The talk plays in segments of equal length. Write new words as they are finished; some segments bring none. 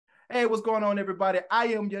Hey, what's going on, everybody? I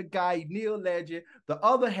am your guy, Neil Legend, the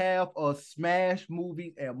other half of Smash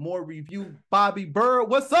Movies and More Review, Bobby Bird.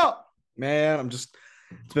 What's up? Man, it's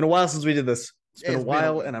been a while since we did this. It's been a It's been a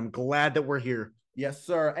while, while. and I'm glad that we're here. Yes,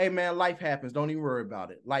 sir. Hey, man, life happens. Don't even worry about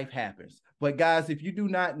it. Life happens. But, guys, if you do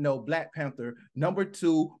not know, Black Panther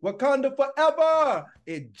 #2, Wakanda Forever,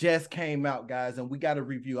 it just came out, guys, and we got a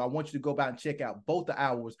review. I want you to go back and check out both the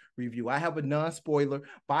hours review. I have a non-spoiler.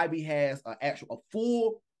 Bobby has a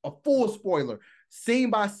full spoiler, scene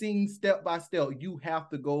by scene, step by step. You have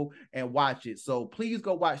to go and watch it. So please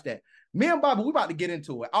go watch that. Me and Bobby, we're about to get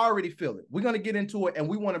into it. I already feel it. We're going to get into it, and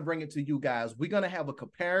we want to bring it to you guys. We're going to have a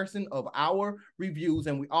comparison of our reviews,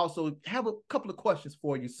 and we also have a couple of questions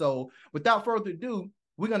for you. So without further ado,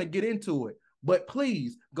 we're going to get into it. But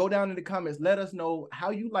please go down in the comments. Let us know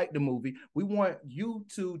how you like the movie. We want you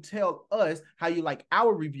to tell us how you like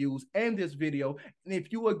our reviews and this video. And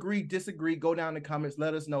if you agree, disagree, go down in the comments.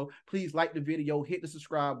 Let us know. Please like the video, hit the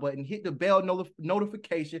subscribe button, hit the bell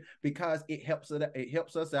notification because it helps us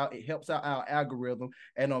out. It helps out our algorithm,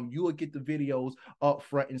 and you will get the videos up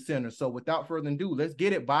front and center. So without further ado, let's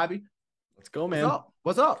get it, Bobby. Let's go, What's man. up?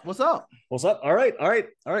 What's up? What's up? What's up? All right.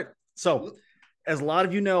 So, as a lot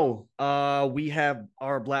of you know, we have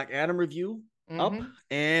our Black Adam review up,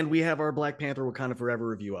 and we have our Black Panther Wakanda Forever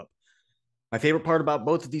review up. My favorite part about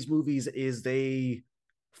both of these movies is they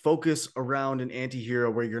focus around an anti-hero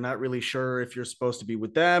where you're not really sure if you're supposed to be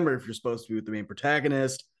with them or if you're supposed to be with the main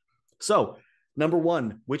protagonist. So, number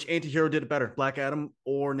one, which anti-hero did it better, Black Adam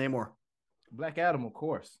or Namor? Black Adam, of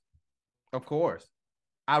course. Of course.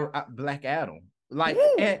 Black Adam. Like,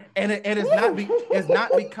 and it's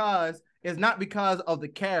not because of the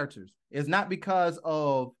characters. It's not because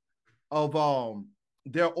of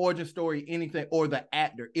their origin story, anything, or the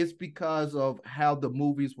actor. It's because of how the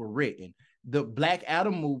movies were written. The Black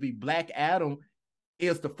Adam movie, Black Adam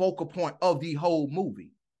is the focal point of the whole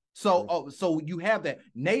movie. So you have that.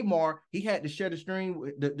 Namor, he had to share the screen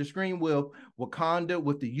with Wakanda,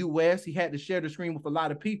 with the US. He had to share the screen with a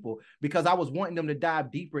lot of people because I was wanting them to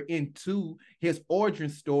dive deeper into his origin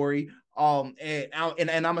story. And I'm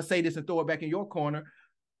gonna say this and throw it back in your corner.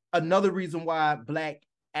 Another reason why Black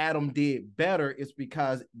Adam did better is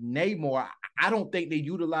because Namor, I don't think they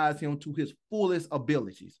utilized him to his fullest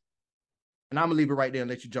abilities. And I'm gonna leave it right there and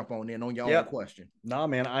let you jump on in on your own question. Nah,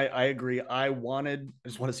 man, I agree. I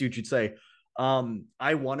just want to see what you'd say.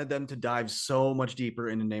 I wanted them to dive so much deeper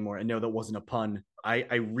into Namor. And no, that wasn't a pun.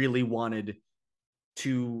 I really wanted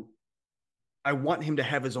to. I want him to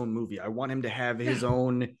have his own movie. I want him to have his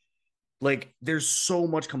own. Like, there's so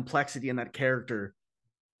much complexity in that character,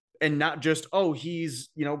 and not just he's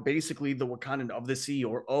basically the Wakandan of the sea,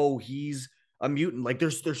 or he's a mutant. Like,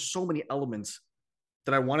 there's so many elements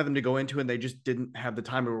that I wanted them to go into, and they just didn't have the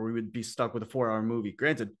time, or we would be stuck with a 4-hour movie.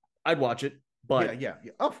 Granted, I'd watch it, but yeah,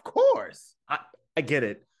 of course, I get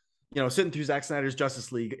it. Sitting through Zack Snyder's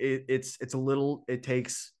Justice League, it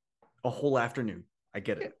takes a whole afternoon. I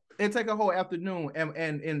get it. It take a whole afternoon,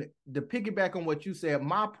 and to piggyback on what you said,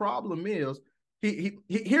 my problem is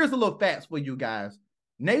here's a little facts for you guys.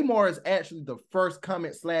 Namor is actually the first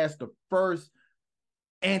comic / the first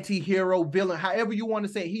anti-hero villain, however you want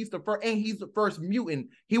to say it. He's the first, and he's the first mutant.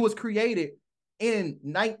 He was created in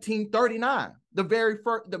 1939, the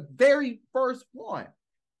very first one.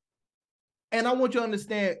 And I want you to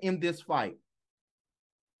understand, in this fight,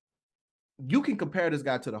 you can compare this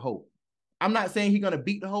guy to the Hulk. I'm not saying he's gonna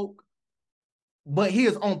beat the Hulk, but he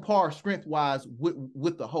is on par strength wise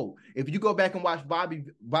with the Hulk. If you go back and watch Bobby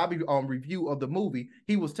review of the movie,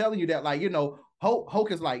 he was telling you that, like,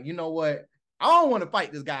 Hulk is like, you know what, I don't want to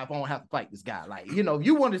fight this guy if I don't have to fight this guy. Like, if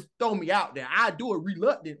you want to throw me out there, I do it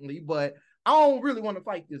reluctantly, but I don't really want to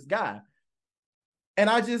fight this guy. And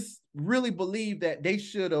I just really believe that they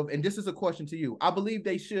should have, and this is a question to you, I believe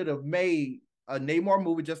they should have made a Namor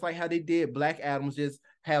movie just like how they did Black Adam, just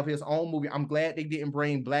have his own movie. I'm glad they didn't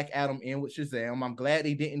bring Black Adam in with Shazam. I'm glad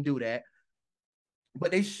they didn't do that.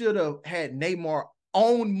 But they should have had Namor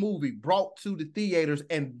own movie brought to the theaters,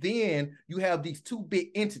 and then you have these two big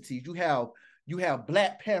entities. You have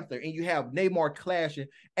Black Panther and you have Namor clashing,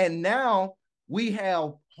 and now we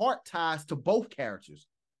have heart ties to both characters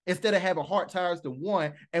instead of having heart ties to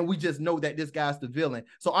one, and we just know that this guy's the villain.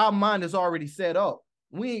 So our mind is already set up.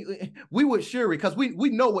 We with Shuri, because we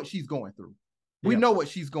know what she's going through. We know what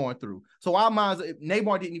she's going through. So our minds,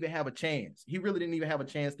 Namor didn't even have a chance. He really didn't even have a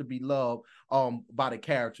chance to be loved by the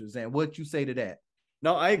characters. And what you say to that?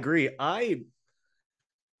 No, I agree. I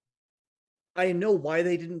know why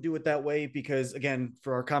they didn't do it that way, because, again,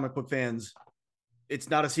 for our comic book fans, it's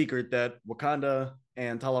not a secret that Wakanda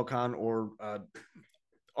and Talokan, or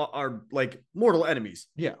are like mortal enemies.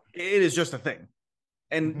 Yeah. It is just a thing.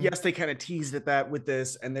 And Mhm. yes, they kind of teased at that with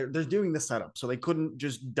this, and they're doing the setup, so they couldn't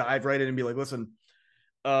just dive right in and be like, "Listen,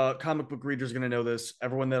 comic book readers are gonna know this.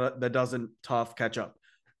 Everyone that doesn't, tough, catch up."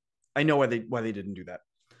 I know why they didn't do that,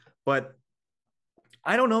 but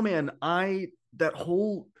I don't know, man. That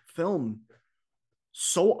whole film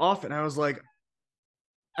so often I was like,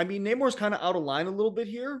 I mean, Namor's kind of out of line a little bit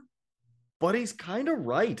here, but he's kind of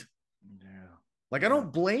right. Yeah. Like, I Yeah.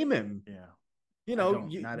 don't blame him. Yeah. You I know,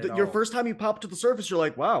 don't. Not at your all. first time you pop to the surface, you're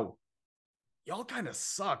like, wow, y'all kind of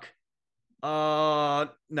suck.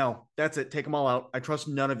 No, that's it. Take them all out. I trust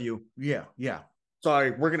none of you. Yeah. Yeah.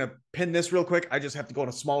 Sorry, we're gonna pin this real quick. I just have to go on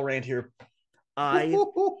a small rant here. I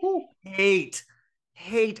hate,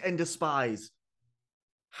 hate, and despise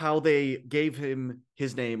how they gave him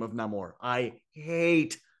his name of Namor. I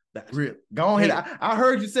hate that. Really? Go ahead. I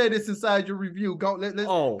heard you say this inside your review. Let's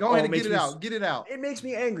go ahead and get it out. Get it out. It makes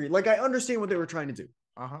me angry. Like, I understand what they were trying to do.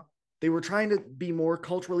 Uh-huh. They were trying to be more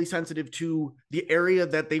culturally sensitive to the area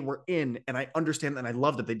that they were in, and I understand and I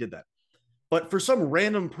love that they did that. But for some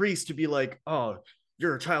random priest to be like, "Oh,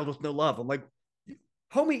 you're a child with no love," I'm like,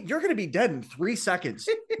 homie, you're gonna be dead in 3 seconds.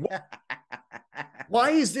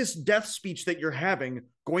 Why is this death speech that you're having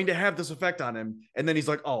going to have this effect on him? And then he's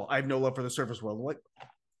like, "Oh, I have no love for the surface world." I'm like,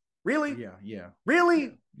 really? Yeah. Yeah.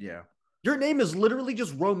 Really? Yeah. Your name is literally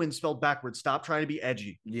just Roman spelled backwards. Stop trying to be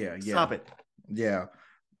edgy. Yeah. Yeah. Stop it. Yeah.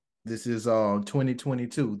 This is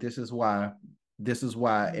 2022. This is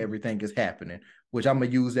why everything is happening, which I'm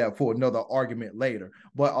gonna use that for another argument later.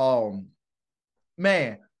 But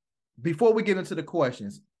man, before we get into the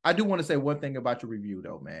questions, I do want to say one thing about your review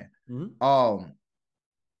though, man. Mm-hmm.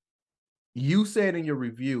 You said in your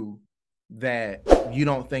review that you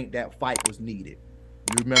don't think that fight was needed.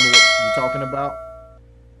 You remember what you're talking about?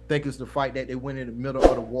 I think it's the fight that they went in the middle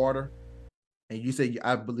of the water. And you said,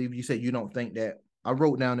 I believe you said you don't think that. I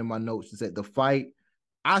wrote down in my notes, said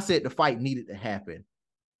I said the fight needed to happen.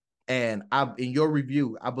 And in your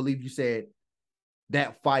review, I believe you said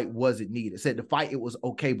that fight wasn't needed. Said the fight, it was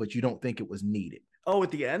okay, but you don't think it was needed. Oh,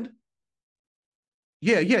 at the end?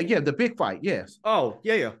 Yeah. The big fight, yes. Oh,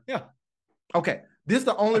 yeah. Okay. This is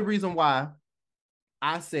the only reason why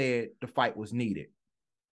I said the fight was needed.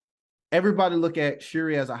 Everybody look at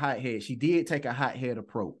Shuri as a hothead. She did take a hothead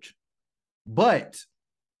approach. But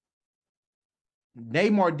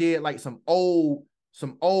Namor did like some old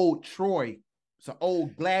Troy, some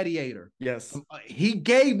old gladiator. Yes. He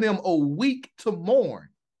gave them a week to mourn.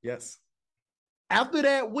 Yes. After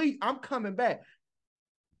that week, I'm coming back.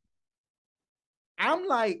 I'm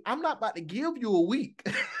like, I'm not about to give you a week.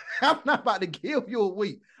 I'm not about to give you a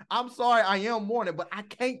week. I'm sorry, I am mourning, but I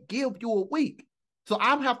can't give you a week. So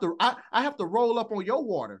I have to roll up on your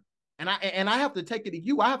water, and I have to take it to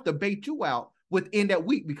you. I have to bait you out within that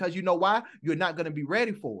week, because you know why? You're not going to be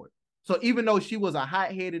ready for it. So even though she was a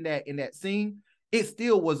hothead in that scene, it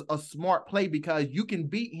still was a smart play, because you can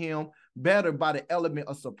beat him better by the element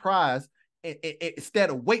of surprise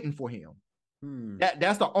instead of waiting for him.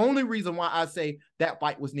 That's the only reason why I say that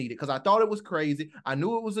fight was needed, because I thought it was crazy. I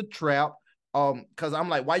knew it was a trap. Because I'm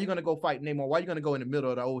like, why are you gonna go fight Namor? Why are you gonna go in the middle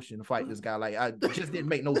of the ocean to fight this guy? Like, it just didn't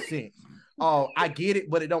make no sense. I get it,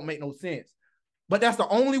 but it don't make no sense. But that's the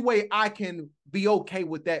only way I can be okay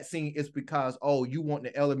with that scene, is because, oh, you want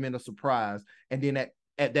the element of surprise, and then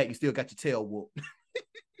at that you still got your tail whooped.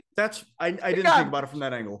 That's I didn't think about it from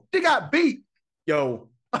that angle. They got beat. Yo.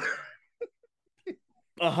 She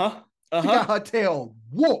got her tail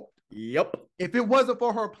whooped. Yep. If it wasn't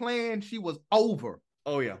for her plan, she was over.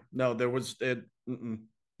 Oh yeah. No, there was it.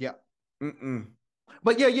 Yeah. Mm-mm.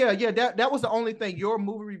 But yeah. That was the only thing. Your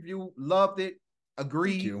movie review, loved it.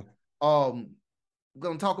 Agreed. Thank you.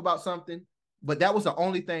 Gonna talk about something, but that was the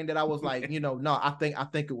only thing that I was like, no, I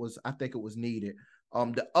think it was needed.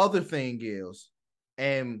 The other thing is,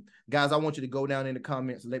 and guys, I want you to go down in the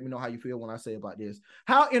comments and let me know how you feel when I say about this.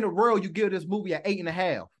 How in the world you give this movie an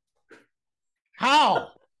 8.5? How?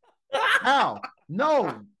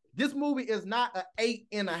 No, this movie is not an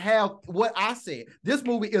 8.5. What I said, this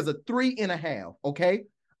movie is a 3.5. Okay,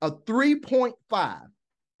 a 3.5.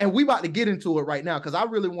 And we about to get into it right now, because I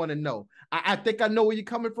really want to know. I think I know where you're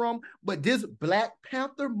coming from, but this Black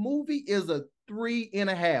Panther movie is a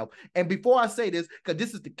 3.5. And before I say this, because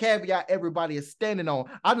this is the caveat everybody is standing on,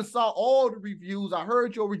 I just saw all the reviews. I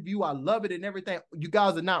heard your review. I love it and everything. You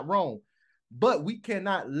guys are not wrong. But we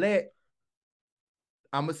cannot let,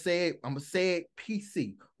 I'm going to say it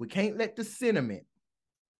PC. We can't let the sentiment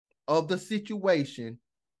of the situation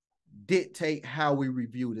dictate how we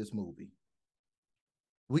review this movie.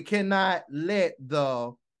 We cannot let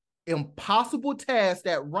the impossible task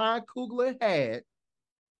that Ryan Coogler had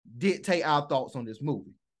dictate our thoughts on this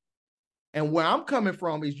movie. And where I'm coming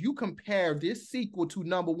from is you compare this sequel to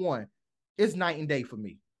number one, it's night and day for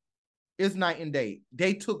me. It's night and day.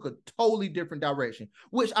 They took a totally different direction,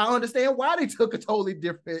 which I understand why they took a totally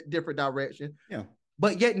different direction. Yeah.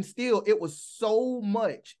 But yet and still, it was so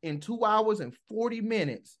much in 2 hours and 40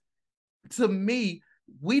 minutes. To me,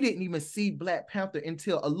 we didn't even see Black Panther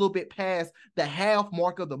until a little bit past the half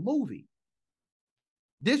mark of the movie.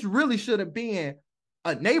 This really should have been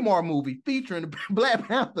a Namor movie featuring Black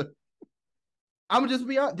Panther. I'm just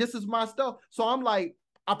be honest, this is my stuff. So I'm like,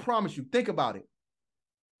 I promise you, think about it.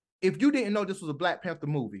 If you didn't know this was a Black Panther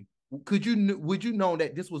movie, would you know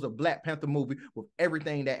that this was a Black Panther movie with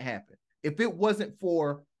everything that happened? If it wasn't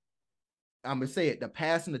for, I'm gonna say it, the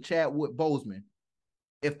passing of Chadwick Boseman,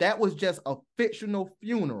 if that was just a fictional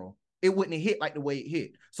funeral, it wouldn't have hit like the way it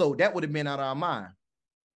hit. So that would have been out of our mind.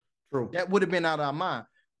 True. That would have been out of our mind.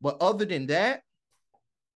 But other than that,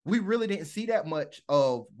 we really didn't see that much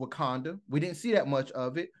of Wakanda. We didn't see that much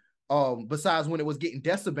of it. Besides when it was getting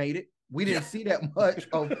decimated, we didn't see that much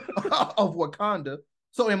of Wakanda.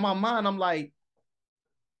 So in my mind, I'm like,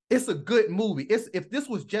 it's a good movie. If this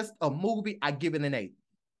was just a movie, I give it an 8.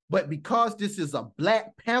 But because this is a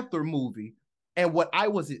Black Panther movie and what I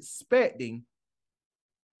was expecting,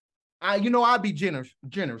 I'd be generous.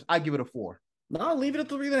 I give it a 4. No, leave it at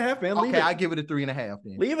 3.5, man. Okay, I give it a 3.5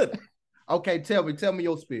 then. Leave it. Okay, tell me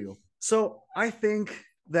your spiel. So I think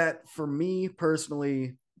that for me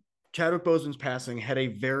personally, Chadwick Boseman's passing had a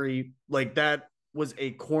very, that was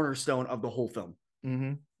a cornerstone of the whole film.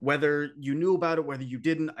 Mm-hmm. Whether you knew about it, whether you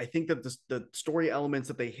didn't, I think that the story elements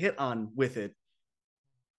that they hit on with it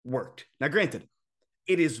worked. Now, granted,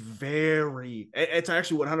 it's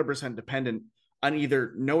actually 100% dependent on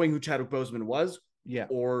either knowing who Chadwick Boseman was,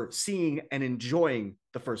 or seeing and enjoying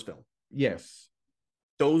the first film. Yes.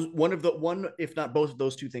 One, if not both of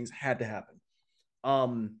those two things had to happen.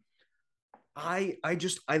 I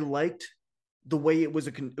liked the way it was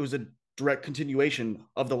a direct continuation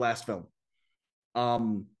of the last film.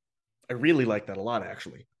 I really liked that a lot,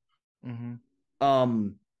 actually. Mm-hmm.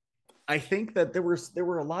 I think that there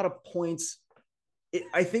were a lot of points.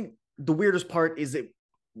 I think the weirdest part is it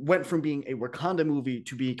went from being a Wakanda movie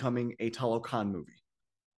to becoming a Talokan movie.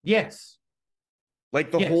 Yes.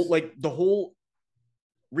 The whole,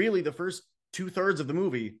 really the first 2/3 of the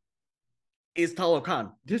movie is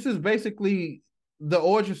Talokan. This is basically the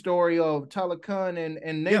origin story of Talokan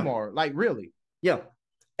and Namor. Yeah. Really. Yeah.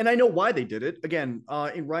 And I know why they did it. Again,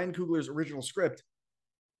 in Ryan Coogler's original script,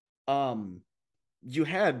 you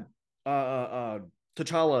had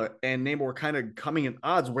T'Challa and Namor kind of coming in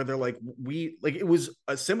odds where they're it was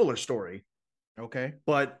a similar story. Okay.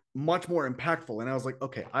 But much more impactful. And I was like,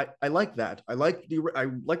 okay, I like that. I like where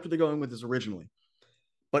they're going with this originally.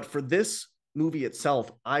 But for this movie itself,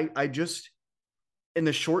 I just, in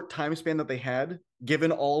the short time span that they had,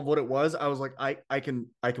 given all of what it was, I was like, I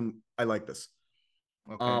like this.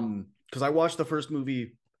 Okay. Because I watched the first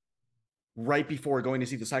movie right before going to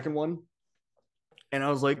see the second one. And I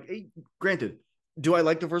was like, hey, granted, do I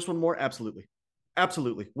like the first one more? Absolutely.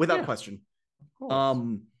 Absolutely. Without question.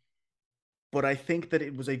 But I think that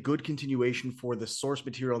it was a good continuation for the source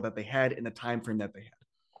material that they had in the time frame that they had.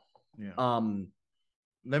 Yeah.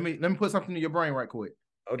 Let me put something in your brain right quick.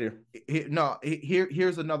 Oh dear.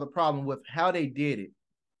 Here's another problem with how they did it.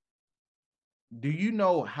 Do you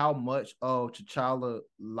know how much of T'Challa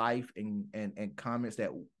life and comments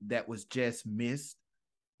that was just missed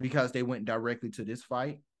because they went directly to this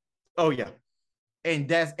fight? Oh yeah. And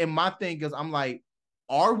my thing is, I'm like,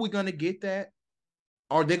 are we gonna get that?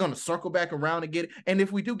 Are they gonna circle back around and get it? And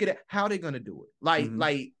if we do get it, how are they gonna do it?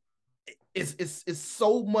 It's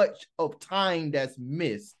so much of time that's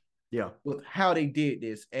missed. Yeah. With how they did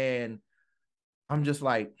this, and I'm just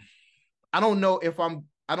like, I don't know if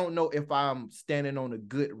I'm standing on a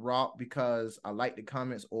good rock because I like the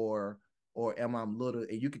comments, or am I a little?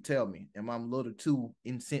 And you can tell me, am I a little too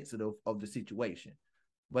insensitive of the situation?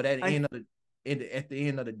 But at the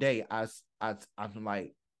end of the day, I'm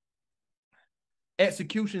like,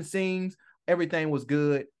 execution scenes, everything was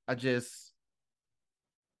good. That's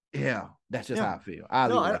just how I feel. I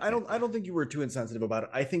don't think you were too insensitive about it.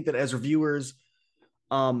 I think that as reviewers,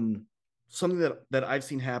 something that I've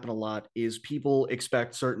seen happen a lot is people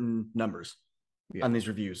expect certain numbers on these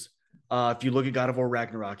reviews. If you look at God of War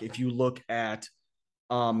Ragnarok, if you look at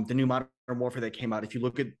the new Modern Warfare that came out, if you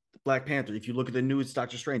look at Black Panther, if you look at the newest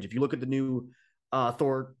Doctor Strange, if you look at the new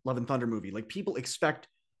Thor Love and Thunder movie, people expect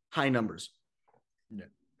high numbers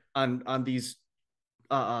on these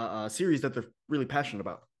series that they're really passionate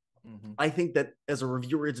about. Mm-hmm. I think that as a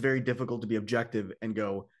reviewer, it's very difficult to be objective and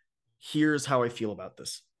go, here's how I feel about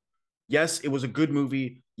this. Yes, it was a good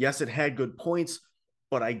movie. Yes, it had good points,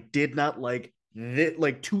 but I did not like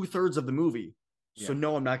like 2/3 of the movie. So Yeah.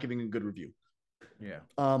 no, I'm not giving a good review. Yeah.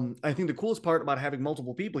 I think the coolest part about having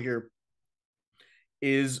multiple people here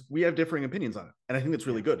is we have differing opinions on it, and I think that's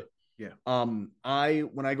really good. Yeah. I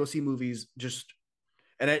when I go see movies, just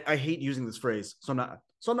and I hate using this phrase, so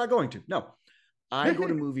I'm not going to. No, I go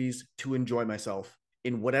to movies to enjoy myself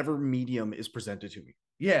in whatever medium is presented to me.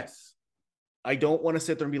 Yes. I don't want to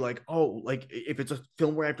sit there and be like, oh, like if it's a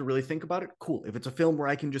film where I have to really think about it, cool. If it's a film where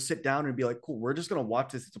I can just sit down and be like, cool, we're just gonna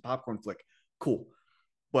watch this. It's a popcorn flick, cool.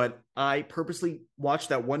 But I purposely watched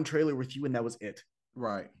that one trailer with you, and that was it.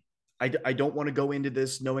 Right. I don't want to go into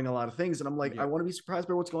this knowing a lot of things, and I'm like, Yeah. I want to be surprised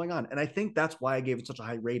by what's going on, and I think that's why I gave it such a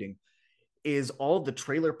high rating. Is all of the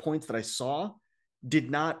trailer points that I saw did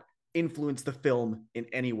not influence the film in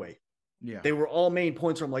any way. Yeah. They were all main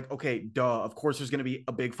points where I'm like, okay, duh, of course there's going to be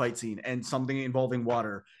a big fight scene and something involving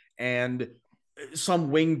water and some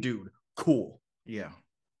wing dude. Cool. Yeah.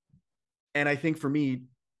 And I think for me,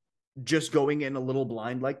 just going in a little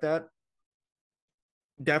blind like that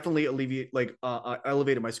definitely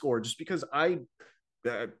elevated my score, just because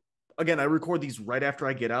again, I record these right after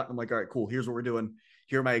I get out. And I'm like, all right, cool. Here's what we're doing.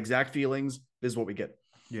 Here are my exact feelings. This is what we get.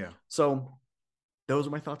 Yeah. So those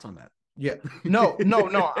are my thoughts on that. Yeah. No.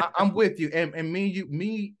 I'm with you. And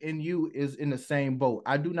me and you is in the same boat.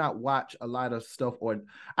 I do not watch a lot of stuff, or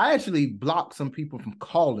I actually block some people from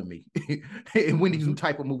calling me when these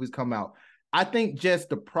type of movies come out. I think just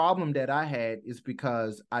the problem that I had is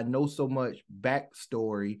because I know so much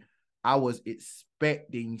backstory. I was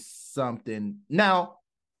expecting something. Now,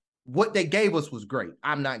 what they gave us was great.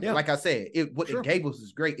 I'm not, like I said, what they gave us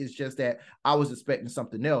is great. It's just that I was expecting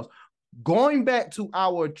something else. Going back to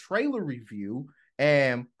our trailer review,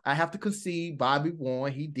 and I have to concede, Bobby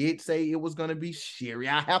won. He did say it was going to be Shuri.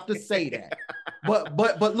 I have to say that.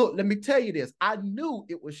 but look, let me tell you this. I knew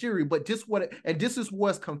it was Shuri, but this is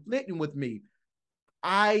what's conflicting with me.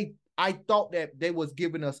 I thought that they was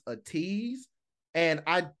giving us a tease, and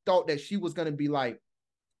I thought that she was going to be like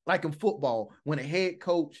in football, when a head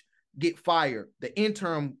coach get fired, the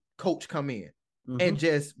interim coach come in and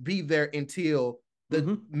just be there until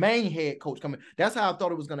the main head coach come in. That's how I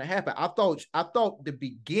thought it was going to happen. I thought the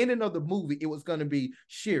beginning of the movie, it was going to be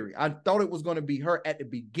Shuri. I thought it was going to be her at the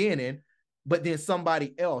beginning, but then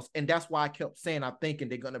somebody else. And that's why I kept saying, I'm thinking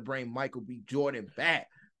they're going to bring Michael B. Jordan back.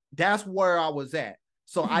 That's where I was at.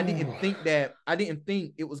 So I didn't think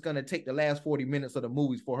it was going to take the last 40 minutes of the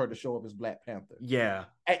movies for her to show up as Black Panther. Yeah.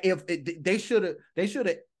 If they should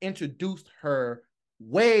have introduced her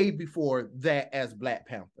way before that as Black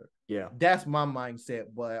Panther. Yeah, that's my mindset.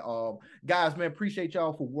 But guys, man, appreciate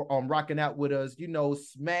y'all for rocking out with us.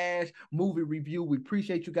 Smash movie review. We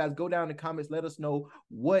appreciate you guys. Go down in the comments. Let us know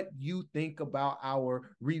what you think about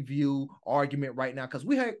our review argument right now, because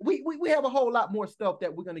we have a whole lot more stuff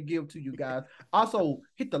that we're gonna give to you guys. Also,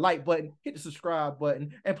 hit the like button, hit the subscribe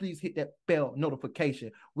button, and please hit that bell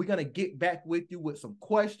notification. We're gonna get back with you with some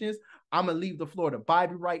questions. I'm gonna leave the floor to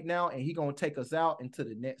Bobby right now, and he's gonna take us out into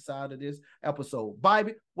the next side of this episode.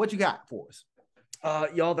 Bobby, what you got for us?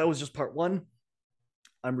 Y'all, that was just part one.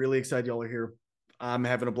 I'm really excited y'all are here. I'm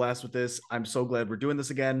having a blast with this. I'm so glad we're doing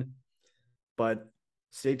this again. But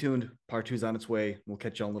stay tuned. Part two's on its way. We'll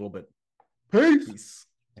catch y'all in a little bit. Peace.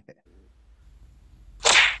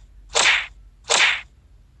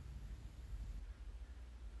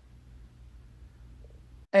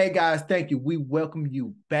 Hey guys, thank you. We welcome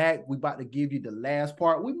you back. We're about to give you the last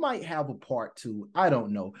part. We might have a part two. I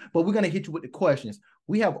don't know. But we're going to hit you with the questions.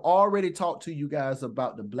 We have already talked to you guys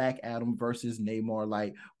about the Black Adam versus Namor,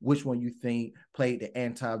 like which one you think played the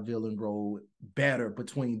anti-villain role better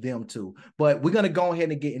between them two. But we're going to go ahead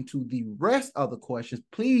and get into the rest of the questions.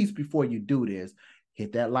 Please, before you do this,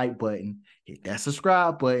 hit that like button, hit that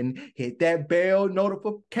subscribe button, hit that bell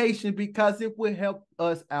notification, because it will help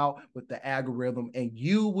us out with the algorithm, and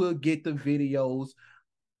you will get the videos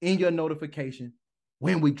in your notification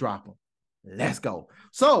when we drop them. Let's go.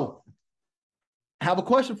 So, I have a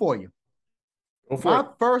question for you. My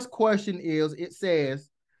first question is, it says,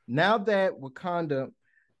 now that Wakanda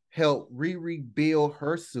helped rebuild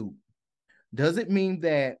her suit, does it mean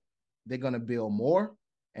that they're going to build more?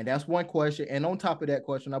 And that's one question. And on top of that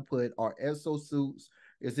question, I put, are exosuits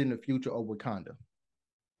is in the future of Wakanda?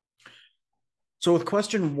 So with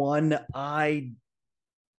question one,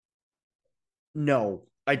 no,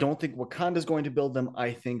 I don't think Wakanda is going to build them.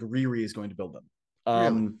 I think Riri is going to build them.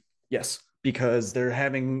 Really? Yes, because they're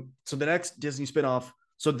having, so the next Disney spinoff,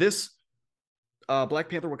 so this Black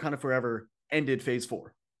Panther Wakanda Forever ended phase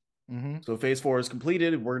 4. So phase 4 is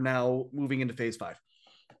completed. We're now moving into phase 5.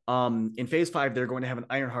 In Phase 5, they're going to have an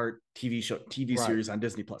Ironheart TV Right. series on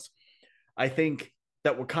Disney Plus. I think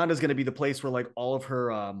that Wakanda is going to be the place where like all of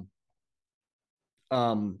her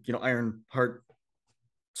Ironheart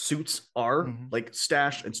suits are like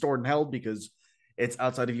stashed and stored and held because it's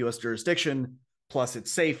outside of US jurisdiction, plus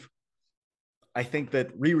it's safe. I think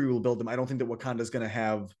that Riri will build them. I don't think that Wakanda is going to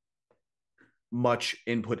have much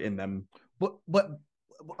input in them. But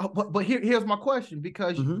here's my question,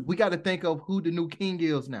 because we got to think of who the new king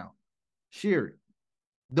is now. Shuri,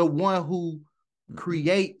 the one who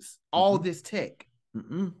creates all this tech,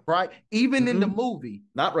 right? Even in the movie.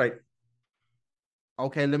 Not right.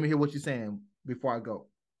 Okay, let me hear what you're saying before I go.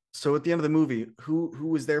 So at the end of the movie, who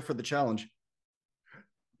was there for the challenge?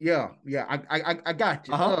 Yeah, I got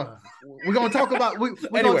you. We're gonna talk about we're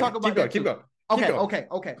anyway, gonna talk about keep going.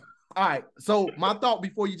 Okay. All right. So my thought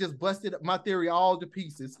before you just busted my theory all to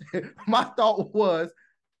pieces, my thought was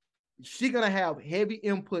she gonna have heavy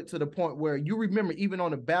input to the point where you remember even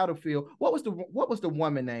on the battlefield. What was the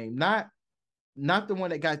woman name? Not the one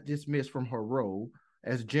that got dismissed from her role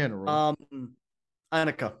as general.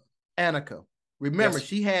 Annika. Remember, yes.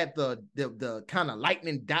 She had the kind of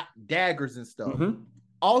lightning daggers and stuff.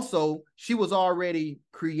 Also, she was already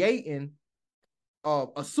creating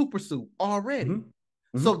a super suit already.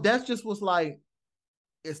 So that's just was like,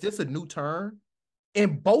 is this a new turn?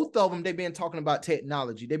 And both of them, they've been talking about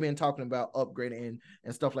technology. They've been talking about upgrading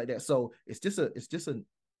and stuff like that. So it's just a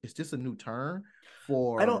new turn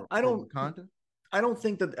for Wakanda. I don't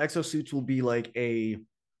think that exosuits will be like a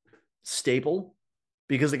staple,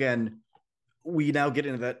 because again, we now get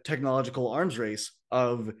into that technological arms race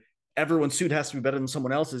of everyone's suit has to be better than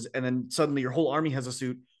someone else's, and then suddenly your whole army has a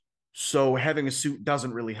suit. So having a suit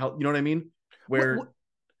doesn't really help. You know what I mean? Where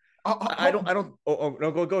I don't. Oh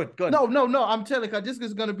no, go ahead. No. I'm telling you, this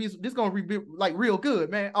is gonna be like real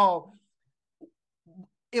good, man.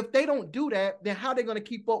 If they don't do that, then how are they gonna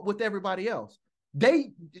keep up with everybody else?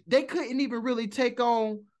 They couldn't even really take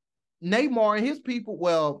on Namor and his people.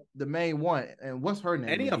 Well, the main one, and what's her name?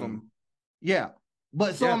 Any of them. Yeah.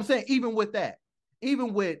 But so I'm saying, even with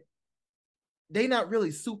they not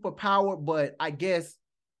really super powered, but I guess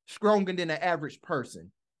stronger than the average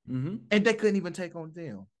person. And they couldn't even take on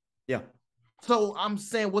them. Yeah. So I'm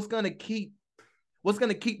saying, what's gonna keep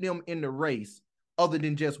them in the race other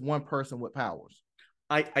than just one person with powers?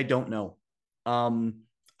 I don't know.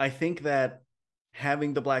 I think that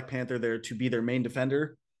having the Black Panther there to be their main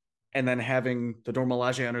defender, and then having the Dora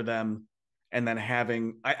Milaje under them, and then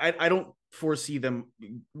having I don't foresee them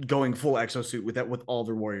going full exosuit with all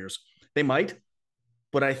their warriors. They might,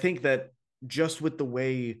 but I think that just with the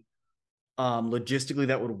way logistically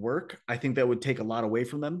that would work, I think that would take a lot away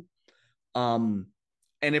from them. And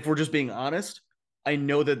if we're just being honest, I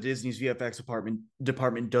know that Disney's VFX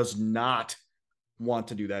department does not want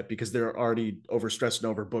to do that because they're already overstressed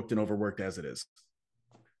and overbooked and overworked as it is.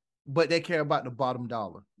 But they care about the bottom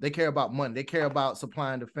dollar. They care about money. They care about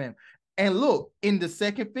supplying the fam. And look, in the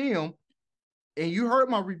second film, and you heard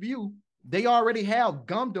my review, they already have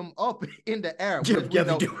Gundam up in the air. Yeah,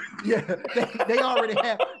 they do. Yeah, they already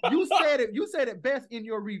have. You said it best in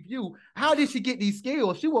your review. How did she get these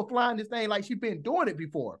skills? She was flying this thing like she's been doing it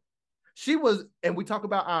before. She was, and we talk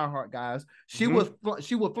about Ironheart, guys. She was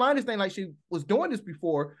flying this thing like she was doing this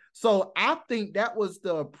before. So I think that was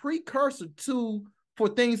the precursor for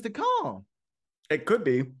things to come. It could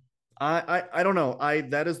be. I don't know.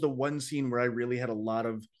 That is the one scene where I really had a lot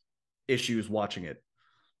of issues watching it.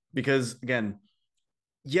 Because again,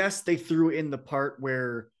 yes, they threw in the part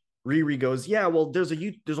where Riri goes, yeah, well, there's a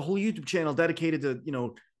whole YouTube channel dedicated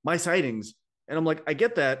to, my sightings. And I'm like, I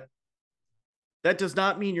get that. That does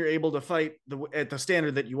not mean you're able to fight at the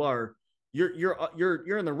standard that you are.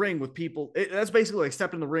 You're in the ring with people. That's basically like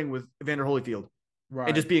stepping in the ring with Evander Holyfield, right,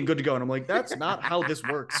 and just being good to go. And I'm like, that's not how this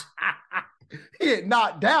works. He get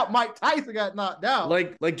knocked out. Mike Tyson got knocked out.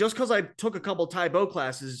 Like just because I took a couple Tai Bo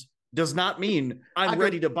classes does not mean I'm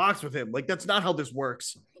ready to box with him. Like, that's not how this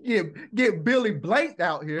works. Get Billy blanked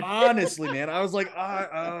out here. Honestly, man, I was like,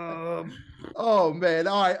 oh man,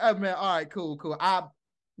 all right, man, all right, cool.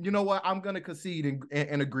 You know what? I'm gonna concede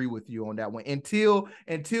and agree with you on that one until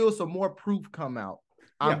some more proof come out.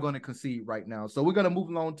 I'm gonna concede right now. So we're gonna move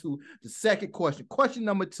along to the second question. Question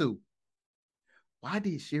number 2. Why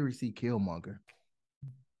did Shuri see Killmonger?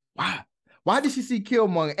 Why did she see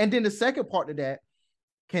Killmonger? And then the second part of that,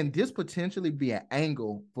 can this potentially be an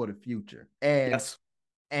angle for the future? And yes.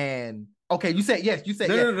 And okay, you said yes. You said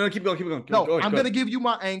no, yes. No, keep going. No, I'm gonna give you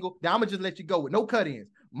my angle. Now I'm gonna just let you go with no cut-ins.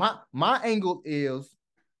 My angle is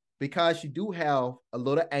because you do have a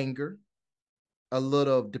little anger, a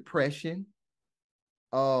little depression,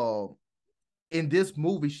 in this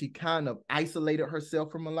movie, she kind of isolated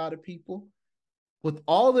herself from a lot of people. With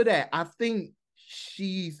all of that, I think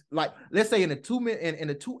she's like, let's say in a 2 minute in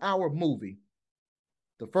a 2 hour movie,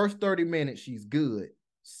 the first 30 minutes she's good.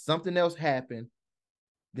 Something else happened,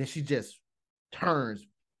 then she just turns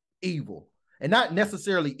evil. And not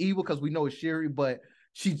necessarily evil because we know it's Shuri, but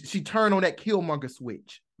she turned on that Killmonger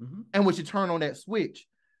switch. Mm-hmm. And when she turned on that switch,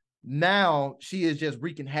 now she is just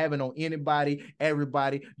wreaking havoc on anybody,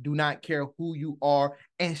 everybody, do not care who you are,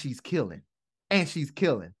 and she's killing. And she's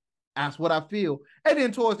killing. That's what I feel. And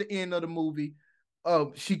then towards the end of the movie,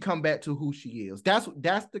 she come back to who she is. That's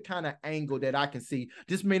the kind of angle that I can see.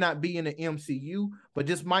 This may not be in the MCU, but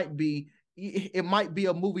this might be, it might be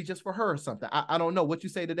a movie just for her or something. I don't know. What you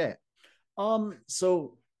say to that?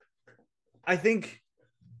 So I think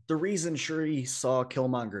the reason Shuri saw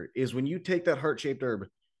Killmonger is when you take that heart-shaped herb,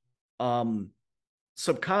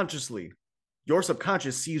 subconsciously, your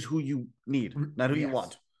subconscious sees who you need, not who you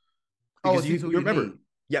want. Because you remember,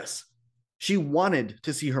 yes, she wanted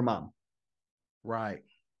to see her mom. Right.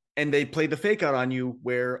 And they played the fake out on you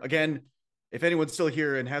where, again, if anyone's still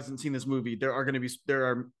here and hasn't seen this movie, there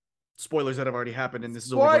are spoilers that have already happened, and this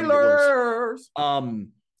is only going to get worse.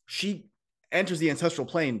 She enters the ancestral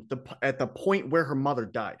plane at the point where her mother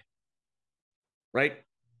died. Right?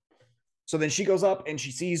 So then she goes up and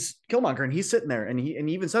she sees Killmonger, and he's sitting there, and he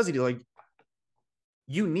even says, he's like,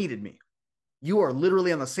 you needed me. You are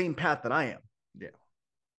literally on the same path that I am. Yeah.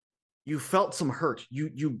 You felt some hurt.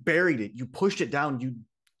 You buried it. You pushed it down. You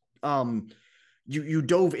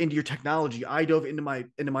dove into your technology. I dove into my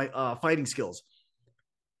fighting skills.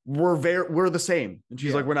 We're the same. And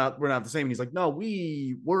she's like, we're not the same. And he's like, no,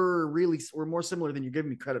 we're more similar than you're giving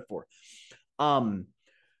me credit for.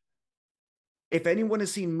 If anyone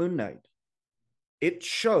has seen Moon Knight, it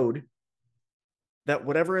showed that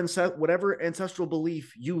whatever ancestral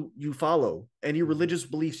belief you follow, any religious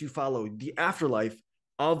beliefs you follow, the afterlife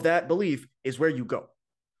of that belief is where you go.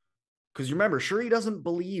 Because you remember, Shuri doesn't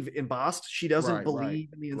believe in Bast. She doesn't believe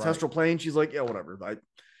in the ancestral plane. She's like, yeah, whatever.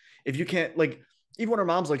 If you can't, like, even when her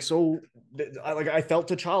mom's like, I felt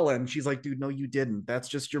T'Challa, and she's like, dude, no, you didn't. That's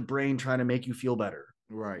just your brain trying to make you feel better.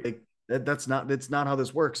 Right. Like, that's not how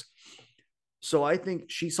this works. So I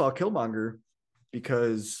think she saw Killmonger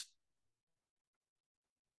because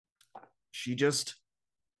she just,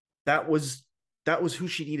 that was who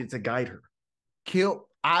she needed to guide her.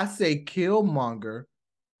 I say Killmonger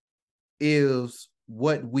is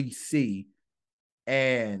what we see,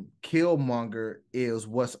 and Killmonger is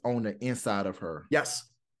what's on the inside of her. Yes.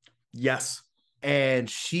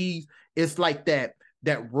 And it's like that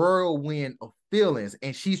whirlwind of feelings,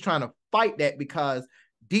 and she's trying to fight that because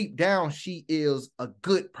deep down she is a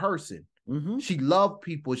good person. Mm-hmm. She loves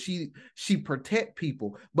people. She protect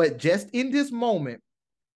people. But just in this moment,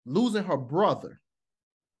 losing her brother,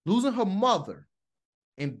 losing her mother,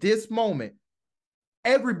 in this moment,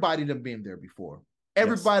 everybody done been there before.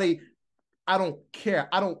 Everybody, yes. I don't care.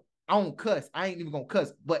 I don't cuss. I ain't even gonna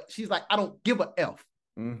cuss. But she's like, I don't give a F.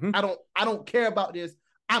 Mm-hmm. I don't care about this.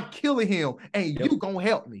 I'm killing him, and you gonna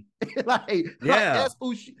help me. like that's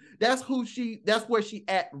where she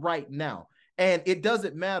at right now. And it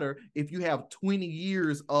doesn't matter if you have 20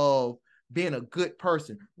 years of being a good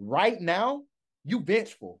person. Right now, you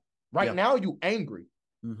vengeful. Right now, you angry.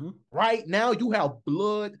 Mm-hmm. Right now, you have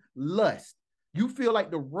blood lust. You feel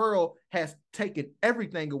like the world has taken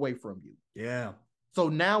everything away from you. Yeah. So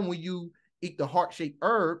now when you eat the heart-shaped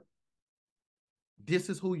herb, this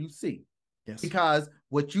is who you see. Yes. Because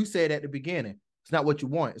what you said at the beginning, it's not what you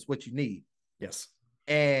want, it's what you need. Yes.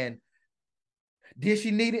 And did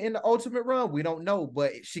she need it in the ultimate run? We don't know,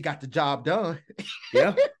 but she got the job done.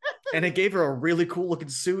 Yeah. And it gave her a really cool looking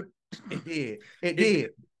suit. It did. It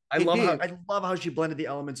did. I love how she blended the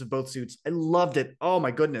elements of both suits. I loved it. Oh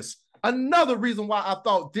my goodness. Another reason why I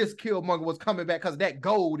thought this Killmonger was coming back, because that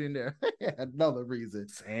gold in there. Another reason.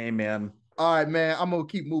 Same, man. All right, man. I'm gonna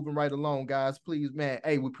keep moving right along, guys. Please, man.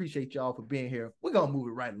 Hey, we appreciate y'all for being here. We're gonna move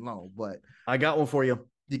it right along, but I got one for you.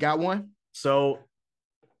 You got one? So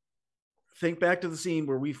think back to the scene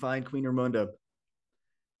where we find Queen Ramonda.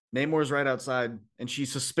 Namor's right outside, and she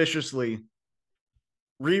suspiciously,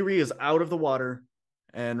 Riri is out of the water,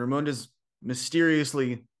 and Ramonda's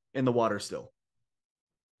mysteriously in the water still.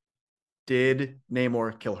 Did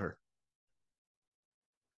Namor kill her?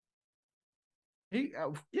 He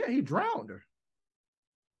drowned her.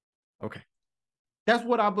 Okay. That's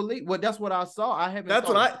what I believe. Well, that's what I saw.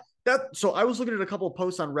 So I was looking at a couple of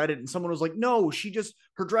posts on Reddit, and someone was like, no,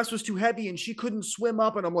 her dress was too heavy and she couldn't swim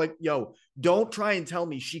up. And I'm like, yo, don't try and tell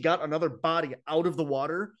me she got another body out of the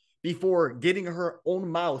water before getting her own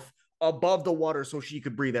mouth above the water so she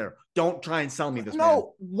could breathe air. Don't try and sell me this, man.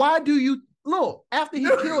 No, why do you look after he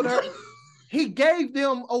killed her? He gave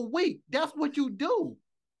them a week. That's what you do.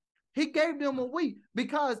 He gave them a week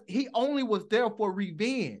because he only was there for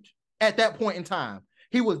revenge at that point in time.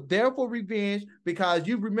 He was there for revenge because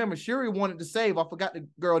you remember Shuri wanted to save, I forgot the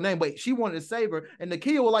girl name, but she wanted to save her. And the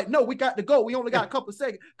kid was like, no, we got to go. We only got a couple of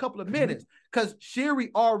seconds, couple of minutes. Because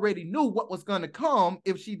Shuri already knew what was going to come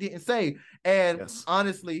if she didn't save. And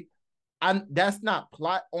honestly, that's not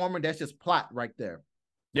plot armor. That's just plot right there.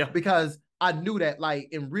 Yeah. Because I knew that like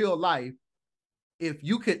in real life,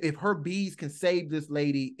 if her bees can save this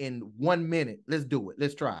lady in 1 minute, let's do it.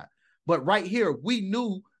 Let's try. But right here, we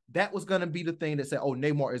knew that was going to be the thing that said, oh,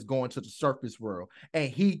 Namor is going to the surface world.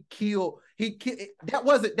 And he killed that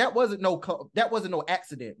wasn't no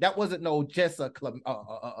accident. That wasn't just a calamity.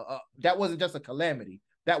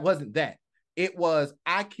 That wasn't that. It was,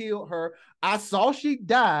 I killed her. I saw she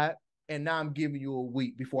died. And now I'm giving you a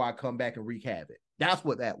week before I come back and wreak havoc. That's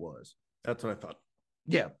what that was. That's what I thought.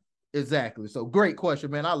 Yeah, exactly. So great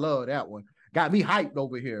question, man. I love that one. Got me hyped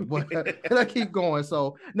over here, but let's keep going.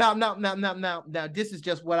 So now, this is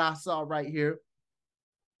just what I saw right here.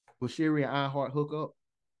 Will Shuri and Ironheart hook up?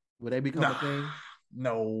 Will they become a thing?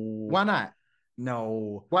 No. Why not?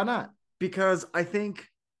 No. Why not? Because I think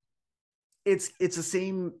it's the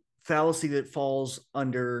same fallacy that falls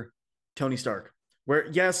under Tony Stark, where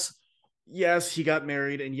yes, he got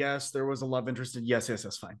married, and yes, there was a love interest, and yes,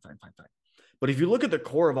 fine. But if you look at the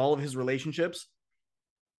core of all of his relationships,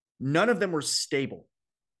 none of them were stable.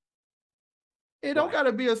 It don't got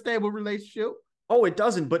to be a stable relationship. Oh, it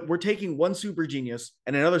doesn't. But we're taking one super genius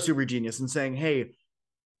and another super genius and saying, hey,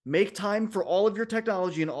 make time for all of your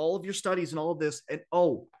technology and all of your studies and all of this. And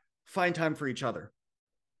find time for each other.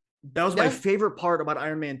 That was my favorite part about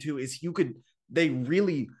Iron Man 2 is they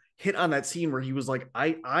really hit on that scene where he was like,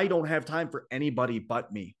 I don't have time for anybody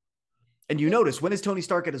but me. And you notice, when is Tony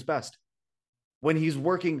Stark at his best? When he's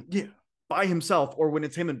working by himself, or when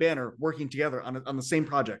it's him and Banner working together on the same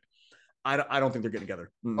project. I don't think they're getting together.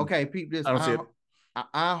 Okay, peep this. I don't see it.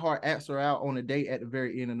 Ironheart asked her out on a date at the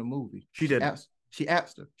very end of the movie. She did. She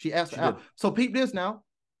asked her out. So peep this now.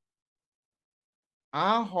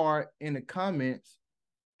 Ironheart in the comments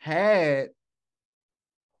had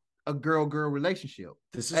a girl-girl relationship.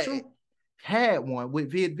 This is true. Had one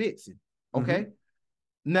with Vid Vixen. Okay.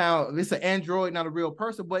 Now it's an android, not a real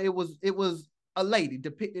person, but it was a lady,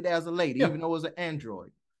 depicted as a lady, even though it was an android.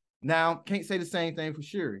 Now, can't say the same thing for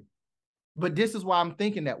Shuri. But this is why I'm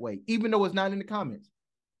thinking that way, even though it's not in the comments.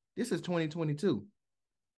 This is 2022.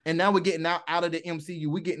 And now we're getting out of the MCU.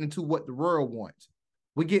 We're getting into what the world wants.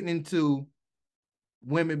 We're getting into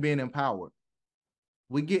women being empowered.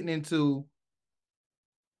 We're getting into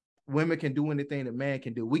women can do anything that man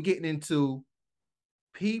can do. We're getting into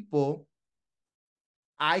people.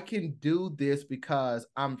 I can do this because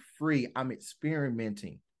I'm free. I'm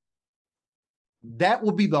experimenting. That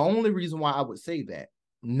would be the only reason why I would say that.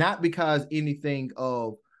 Not because anything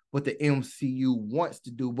of what the MCU wants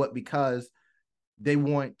to do, but because they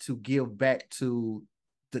want to give back to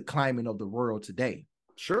the climate of the world today.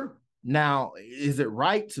 Sure. Now, is it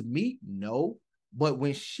right to meet? No. But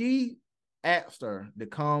when she asked her to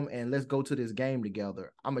come and let's go to this game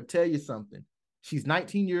together, I'm going to tell you something. She's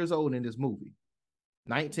 19 years old in this movie.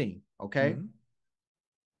 19, okay?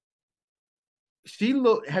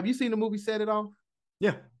 Have you seen the movie Set It Off?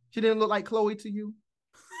 Yeah. She didn't look like Chloe to you?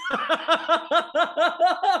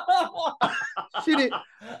 She did.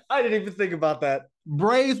 I didn't even think about that.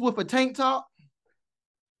 Braids with a tank top.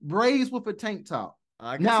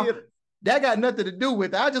 I can see it. That got nothing to do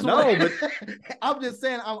with it. But I'm just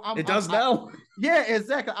saying. It does now. Yeah,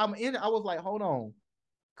 exactly. I was like, hold on,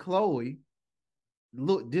 Chloe.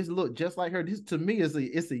 Look just like her. This to me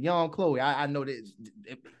it's a young Chloe. I know this.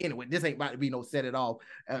 Anyway, this ain't about to be no Set It Off.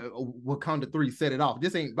 Wakanda 3 Set It Off.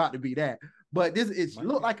 This ain't about to be that. But it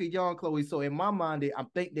looked like a young Chloe. So in my mind, I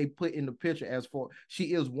think they put in the picture as for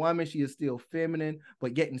she is woman, she is still feminine,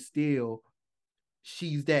 but getting still,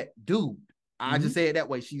 she's that dude. I just say it that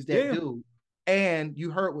way. She's that dude. And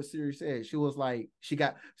you heard what Shuri said. She was like,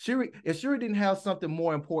 if Shuri didn't have something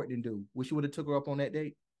more important to do, would she would have took her up on that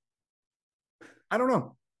date? I don't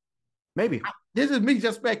know. Maybe. This is me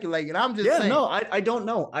just speculating. I'm just saying. No, I don't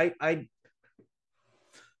know. I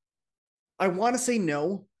want to say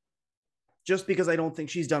no, just because I don't think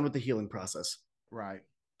she's done with the healing process. Right.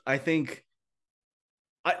 I think,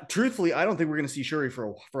 truthfully, I don't think we're going to see Shuri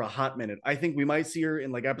for a hot minute. I think we might see her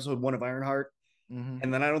in like episode 1 of Ironheart,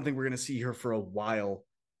 and then I don't think we're going to see her for a while.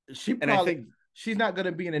 I think she's not going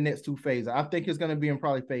to be in the next 2 phases. I think it's going to be in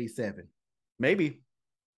probably phase 7. Maybe.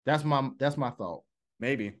 That's my thought.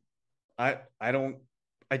 Maybe. I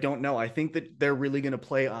don't know. I think that they're really going to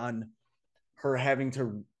play on her having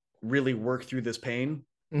to really work through this pain,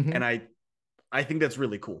 and Mm-hmm. I think that's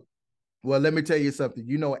really cool. Well, let me tell you something.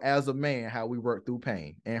 You know, as a man, how we work through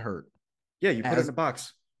pain and hurt. Yeah, you put it in As a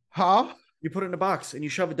box. huh? You put it in a box and you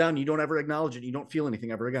shove it down. And you don't ever acknowledge it. You don't feel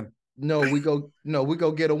anything ever again. No, we go. No, we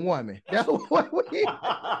go get a woman. That's what we.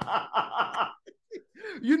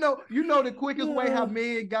 You know the quickest way how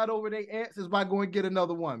men got over their ex is by going to get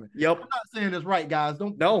another woman. I'm Yep. not saying this right, guys.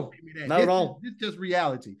 Don't No, give me that. not at all. This just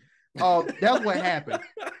reality. That's what happened.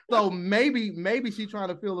 So maybe she's trying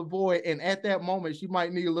to fill a void, and at that moment she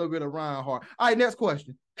might need a little bit of Reinhardt. All right, next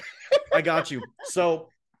question. I got you. So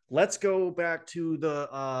let's go back to the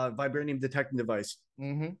vibranium detecting device.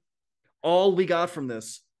 Mm-hmm. All we got from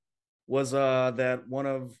this was that one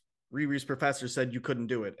of Riri's professors said you couldn't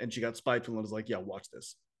do it, and she got spiteful and was like, "Yeah, watch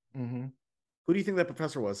this." Mm-hmm. Who do you think that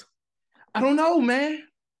professor was? I don't know, man.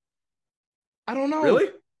 I don't know. Really?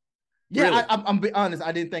 Yeah, Really? I'm be honest.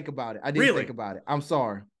 I didn't think about it. I didn't think Really? about it. I'm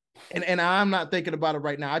sorry, and I'm not thinking about it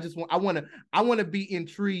right now. I want to be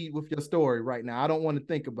intrigued with your story right now. I don't want to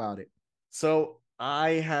think about it. So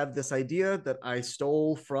I have this idea that I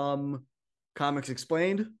stole from Comics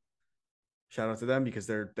Explained. Shout out to them because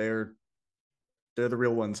they're the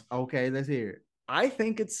real ones. Okay, let's hear it. I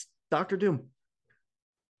think it's Doctor Doom.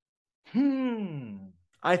 Hmm.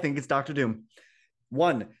 I think it's Doctor Doom.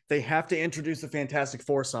 One, they have to introduce the Fantastic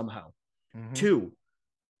Four somehow. Mm-hmm. Two,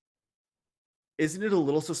 isn't it a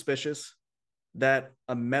little suspicious that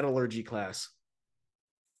a metallurgy class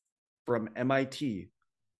from MIT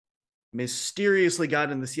mysteriously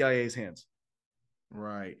got in the CIA's hands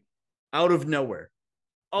Right. out of nowhere?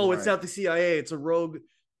 Oh, it's Right. not the CIA. It's a rogue.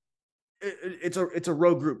 It's a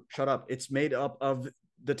rogue group. Shut up. It's made up of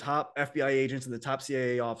the top FBI agents and the top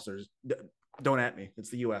CIA officers. Don't at me. It's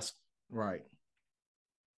the U.S. Right.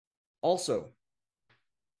 Also,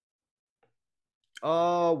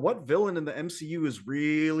 what villain in the MCU is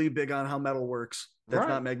really big on how metal works? That's Right.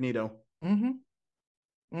 not Magneto.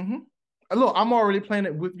 Mm-hmm. Mm-hmm. Look, I'm already playing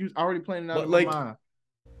it with you. Already playing it out But in my like, mind.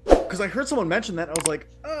 because I heard someone mention that, I was like,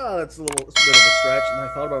 oh, that's it's a bit of a stretch. And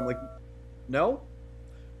I thought about it, I'm like, no,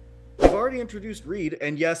 we've already introduced Reed,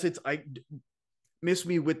 and yes, I miss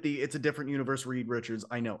me with the it's a different universe Reed Richards.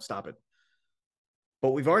 I know, stop it.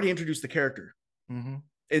 But we've already introduced the character Mm-hmm.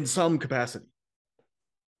 in some capacity.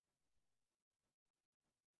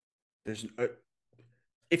 There's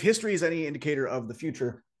if history is any indicator of the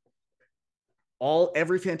future,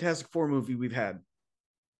 every Fantastic Four movie we've had,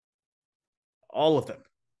 all of them,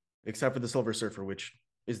 except for the Silver Surfer, which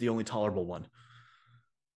is the only tolerable one.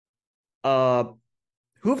 Uh,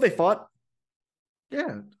 who have they fought?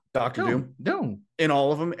 Yeah. Doctor Doom. Doom. In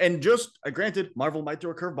all of them. And just granted, Marvel might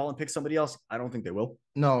throw a curveball and pick somebody else. I don't think they will.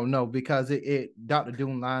 No, because it Doctor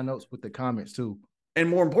Doom line notes with the comics too. And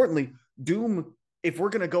more importantly, Doom, if we're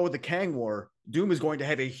going to go with the Kang War, Doom is going to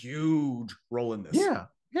have a huge role in this. Yeah.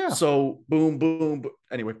 Yeah. So boom, boom.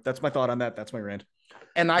 Anyway, that's my thought on that. That's my rant.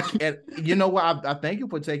 And you know what? I thank you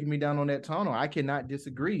for taking me down on that tunnel. I cannot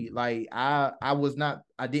disagree. Like I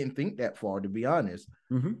didn't think that far, to be honest.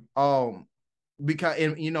 Mm-hmm. Because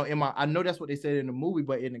I know that's what they said in the movie,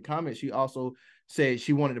 but in the comments she also said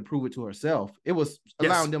she wanted to prove it to herself. It was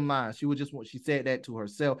allowing them lines. She said that to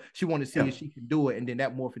herself. She wanted to see if she could do it, and then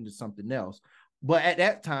that morphed into something else. But at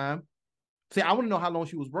that time, see, I want to know how long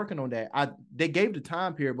she was working on that. They gave the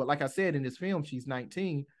time period, but like I said, in this film, she's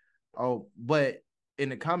 19. Oh, but in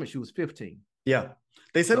the comments, she was 15. Yeah.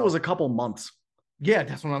 They said it was a couple months. Yeah,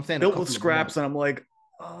 that's what I'm saying. Built with scraps, and I'm like,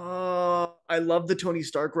 I love the Tony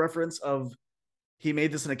Stark reference of he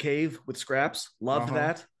made this in a cave with scraps. Loved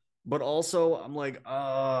that. But also, I'm like,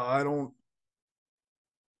 I don't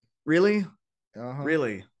really.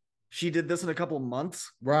 Really? She did this in a couple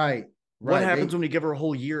months? Right. What happens when we give her a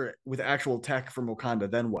whole year with actual tech from Wakanda?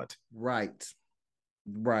 Then what? Right.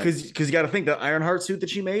 Because you got to think that Ironheart suit that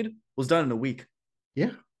she made was done in a week.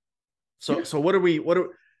 Yeah. So what are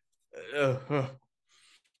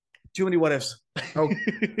too many what ifs.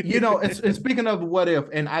 And speaking of what if,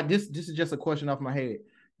 and this is just a question off my head.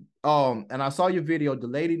 And I saw your video. The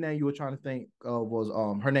lady name you were trying to think of was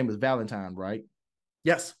her name is Valentine, right?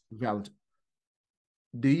 Yes. Valentine.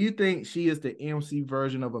 Do you think she is the MC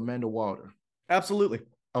version of Amanda Waller? Absolutely.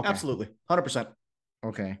 Okay. Absolutely. 100%.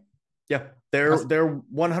 Okay. Yeah. They're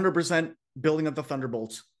 100% building up the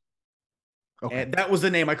Thunderbolts. Okay. And that was the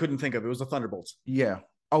name I couldn't think of. It was the Thunderbolts. Yeah.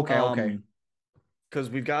 Okay. Okay. Because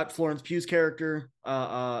we've got Florence Pugh's character.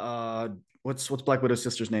 What's Black Widow's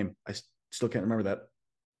sister's name? I still can't remember that.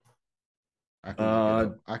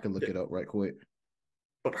 I can look it up right quick.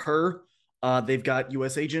 But they've got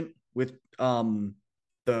U.S. Agent with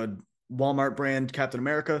the Walmart brand Captain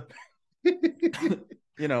America.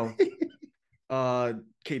 You know,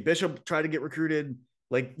 Kate Bishop tried to get recruited.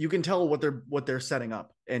 Like, you can tell what they're setting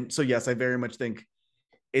up. And so yes, I very much think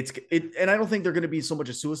and I don't think they're going to be so much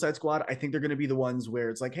a Suicide Squad. I think they're going to be the ones where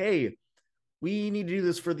it's like, hey, we need to do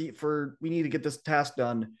this we need to get this task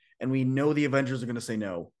done, and we know the Avengers are going to say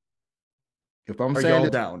no. If I'm Are saying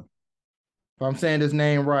y'all down? If I'm saying his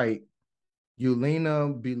name right,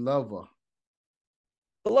 Yelena Belova.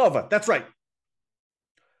 Belova, that's right.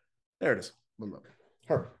 There it is. Belova.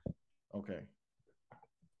 Her. Okay.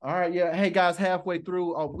 All right, yeah. Hey guys, halfway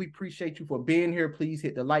through, we appreciate you for being here. Please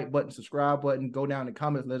hit the like button, subscribe button, go down in the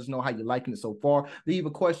comments, let us know how you're liking it so far. Leave a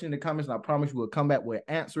question in the comments, and I promise we'll come back, we'll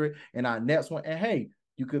answer it in our next one. And hey,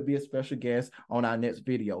 you could be a special guest on our next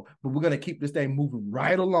video. But we're gonna keep this thing moving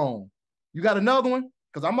right along. You got another one?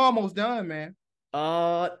 Because I'm almost done, man.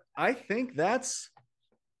 I think those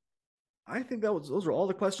are all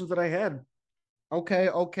the questions that I had. Okay.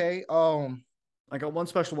 I got one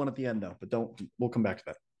special one at the end though, but we'll come back to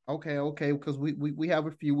that. Okay, because we have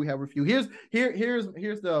a few. Here's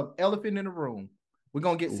the elephant in the room. We're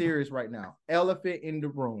gonna get serious right now. Elephant in the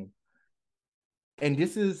room. And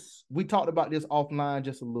we talked about this offline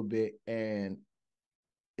just a little bit, and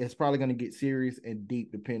it's probably gonna get serious and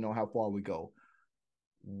deep depending on how far we go.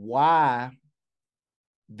 Why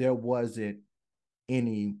there wasn't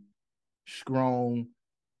any strong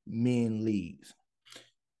men leads?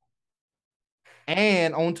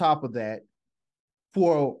 And on top of that,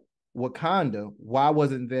 for Wakanda, why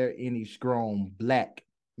wasn't there any strong black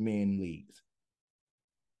men leads?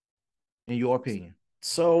 In your opinion?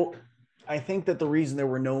 So I think that the reason there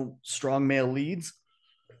were no strong male leads.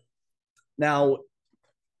 Now,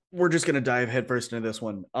 we're just going to dive headfirst into this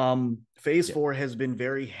one. Phase 4 has been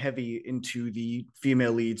very heavy into the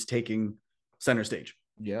female leads taking center stage.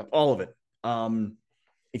 Yeah. All of it.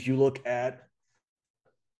 If you look at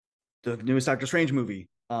the newest Doctor Strange movie,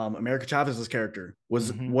 America Chavez's character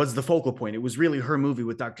was the focal point. It was really her movie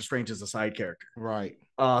with Doctor Strange as a side character. Right.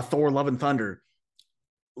 Thor: Love and Thunder.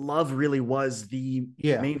 Love really was the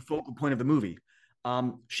main focal point of the movie.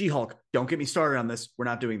 She-Hulk. Don't get me started on this. We're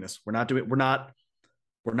not doing this. We're not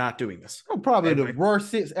doing this. Probably the worst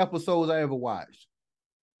 6 episodes I ever watched.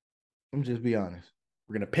 I'm just be honest.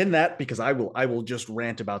 We're gonna pin that because I will just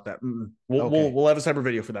rant about that. We'll have a separate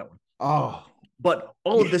video for that one. Oh. But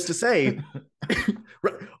all of this to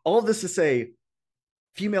say,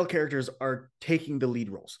 female characters are taking the lead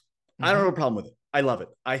roles. I don't have a problem with it. I love it.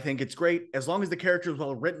 I think it's great. As long as the character is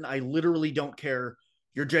well written, I literally don't care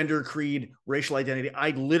your gender, creed, racial identity. I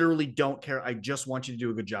literally don't care. I just want you to do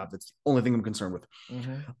a good job. That's the only thing I'm concerned with.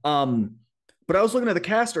 But I was looking at the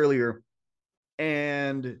cast earlier,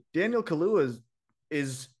 and Daniel Kaluuya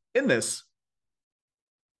is in the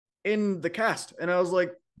cast. And I was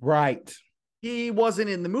like, right. He wasn't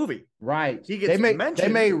in the movie. Right. He gets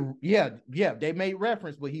mentioned. They made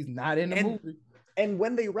reference, but he's not in the movie. And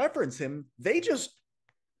when they reference him, they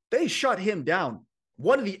shut him down.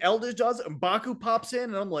 One of the elders does, M'Baku pops in,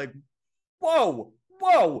 and I'm like, whoa.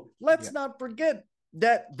 Let's not forget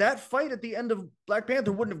that fight at the end of Black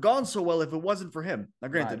Panther wouldn't have gone so well if it wasn't for him. Now,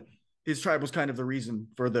 granted, his tribe was kind of the reason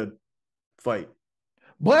for the fight.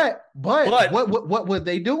 But what were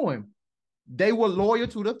they doing? They were loyal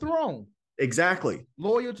to the throne. Exactly.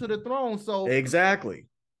 Loyal to the throne. So exactly.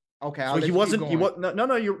 Okay. So he wasn't. You're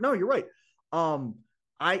right.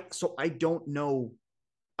 I don't know.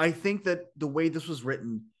 I think that the way this was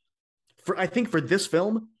written, for this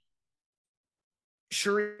film,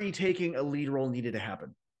 Shuri taking a lead role needed to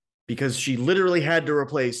happen because she literally had to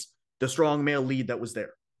replace the strong male lead that was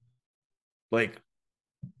there. Like,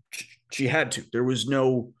 she had to. There was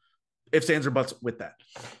no ifs, ands, or buts with that.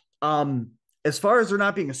 As far as there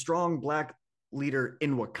not being a strong black leader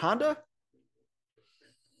in Wakanda,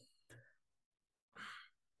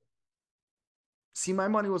 see, my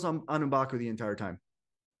money was on M'Baku the entire time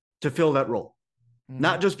to fill that role.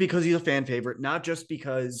 Not just because he's a fan favorite, not just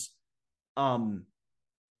because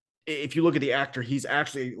if you look at the actor, he's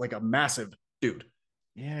actually like a massive dude.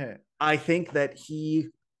 Yeah. I think that he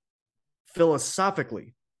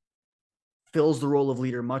philosophically fills the role of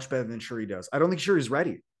leader much better than Shuri does. I don't think Shuri's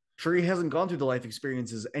ready. Shuri hasn't gone through the life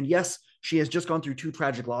experiences. And yes, she has just gone through 2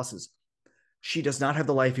 tragic losses. She does not have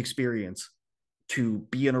the life experience to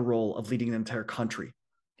be in a role of leading an entire country.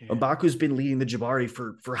 Yeah. M'Baku's been leading the Jabari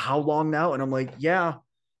for how long now? And I'm like, yeah,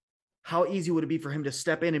 how easy would it be for him to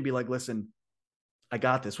step in and be like, listen, I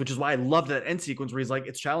got this, which is why I love that end sequence where he's like,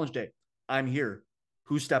 it's challenge day. I'm here.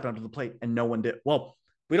 Who's stepping up to the plate? And no one did. Well,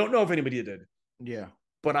 we don't know if anybody did. Yeah.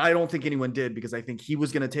 But I don't think anyone did because I think he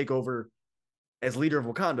was going to take over as leader of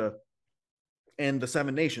Wakanda and the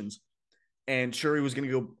 7 nations. and Shuri was going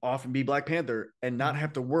to go off and be Black Panther and not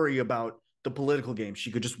have to worry about the political game.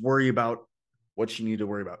 She could just worry about what she needed to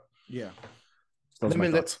worry about. Yeah. So those are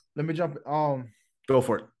my thoughts. Let me jump. Go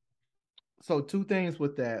for it. So two things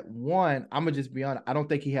with that. One, I'm gonna just be honest. I don't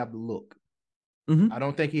think he have the look. Mm-hmm. I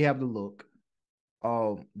don't think he have the look.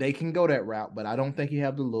 They can go that route, but I don't think he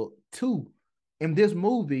have the look. Two, in this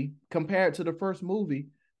movie, compared to the first movie,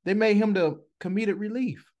 they made him the comedic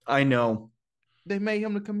relief. I know. They made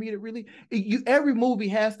him the comedic relief. Every movie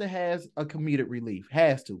has a comedic relief.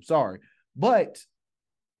 Has to. Sorry, but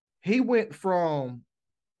he went from,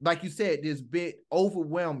 like you said, this big,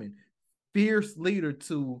 overwhelming, fierce leader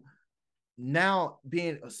to now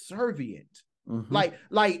being a servant. Mm-hmm.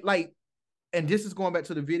 Like, and this is going back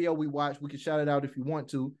to the video we watched. We can shout it out if you want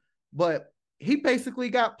to, but he basically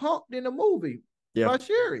got punked in the movie by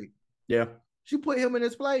Shuri. Yeah. She put him in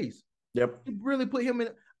his place. Yep. She really put him in.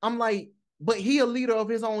 I'm like, but he a leader of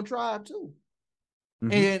his own tribe too.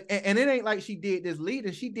 Mm-hmm. And it ain't like she did this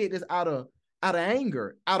leading. She did this out of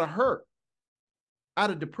anger, out of hurt, out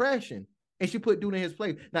of depression. And she put dude in his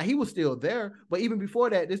place. Now he was still there, but even before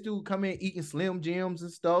that, this dude come in eating Slim Jims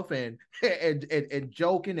and stuff and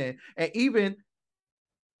joking and even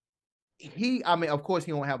I mean, of course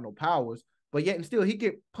he don't have no powers, but yet and still he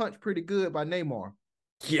get punched pretty good by Namor.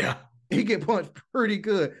 Yeah. He get punched pretty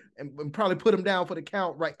good and probably put him down for the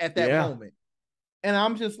count right at that moment. And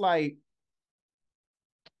I'm just like,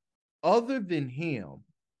 other than him,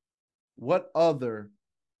 what other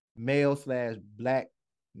male/black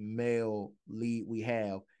male lead we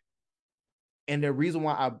have? And the reason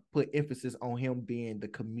why I put emphasis on him being the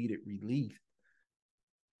comedic relief,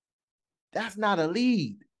 that's not a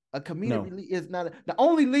lead. A comedic relief is not the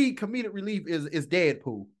only lead comedic relief is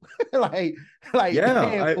Deadpool. like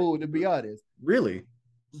Deadpool, to be honest. Really?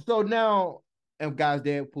 So now, and guys,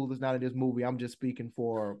 Deadpool is not in this movie. I'm just speaking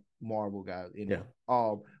for Marvel guys.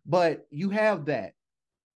 But you have that.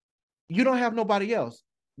 You don't have nobody else.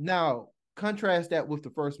 Now, contrast that with the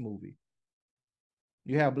first movie.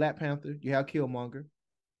 You have Black Panther, you have Killmonger,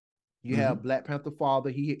 you have Black Panther father.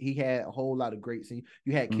 He had a whole lot of great scenes.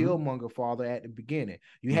 You had Killmonger father at the beginning.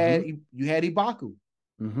 You had Ibaku.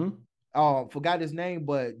 Forgot his name,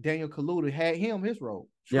 but Daniel Kaluuya had his role.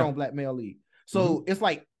 Strong black male lead. So it's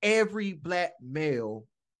like every black male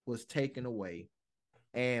was taken away.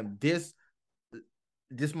 And this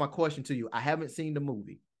is my question to you. I haven't seen the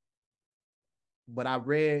movie, but I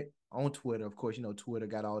read on Twitter, of course, Twitter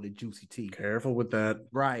got all the juicy tea. Careful with that.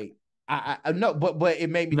 Right. I know, but it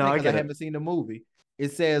made me think because I haven't seen the movie.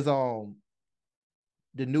 It says the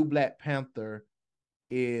new Black Panther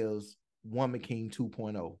is Woman King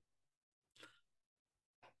 2.0.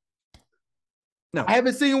 No, I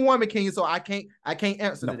haven't seen Woman King, so I can't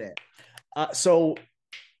answer to that. So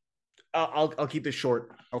I'll keep this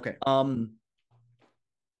short. Okay.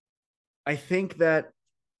 I think that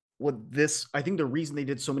I think the reason they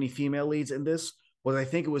did so many female leads in this was I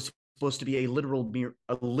think it was supposed to be a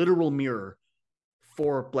literal mirror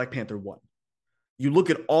for Black Panther 1. You look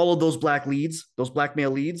at all of those black leads, those black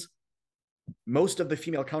male leads, most of the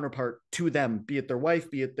female counterpart to them, be it their wife,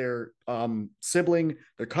 be it their sibling,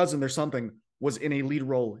 their cousin, their something, was in a lead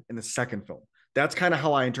role in the second film. That's kind of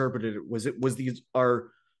how I interpreted it. Was these are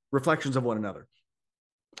reflections of one another.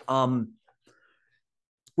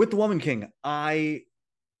 With the Woman King,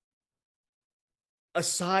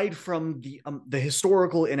 aside from the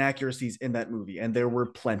historical inaccuracies in that movie, and there were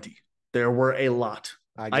plenty, there were a lot.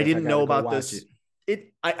 I didn't know about this.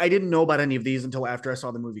 I didn't know about any of these until after I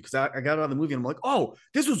saw the movie, because I got out of the movie and I'm like, oh,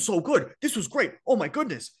 this was so good. This was great. Oh my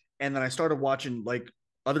goodness. And then I started watching like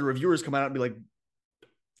other reviewers come out and be like,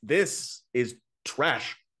 this is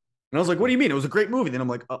trash. And I was like, what do you mean? It was a great movie. Then I'm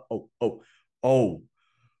like, I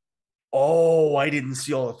didn't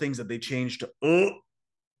see all the things that they changed to.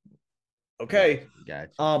 Okay.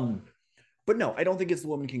 Gotcha. But no, I don't think it's the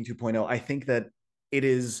Woman King 2.0. I think that it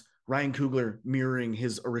is Ryan Coogler mirroring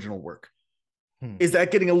his original work. Is that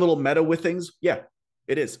getting a little meta with things? Yeah,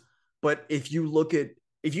 it is. But if you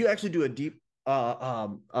actually do a deep,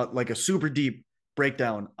 like a super deep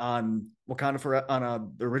breakdown on Wakanda Forever,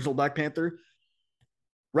 on the original Black Panther,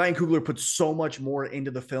 Ryan Coogler puts so much more into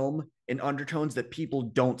the film in undertones that people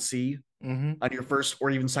don't see on your first or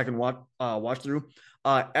even second watch through.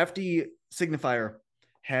 FD Signifier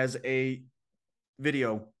has a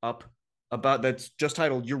video up about that's just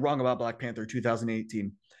titled "You're Wrong About Black Panther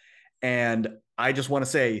 2018," and I just want to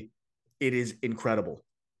say it is incredible.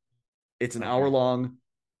 It's an hour long,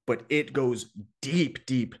 but it goes deep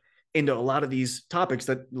into a lot of these topics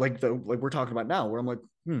that like we're talking about now, where I'm like,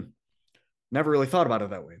 never really thought about it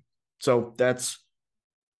that way. So that's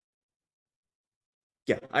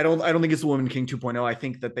Yeah, I don't think it's the Woman King 2.0. I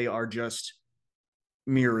think that they are just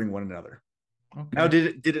mirroring one another. Okay. Now,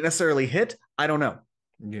 did it necessarily hit? I don't know.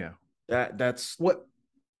 Yeah. That's What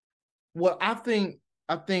I think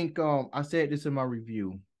I said this in my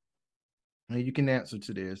review, and you can answer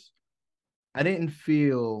to this. I didn't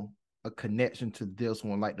feel a connection to this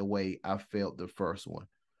one like the way I felt the first one.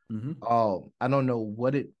 mm-hmm. I don't know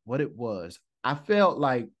what it was. I felt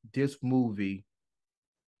like this movie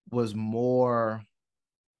was more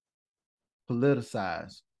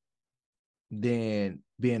politicized than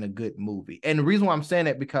being a good movie. And the reason why I'm saying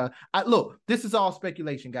that because this is all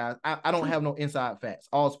speculation, guys. I don't have no inside facts,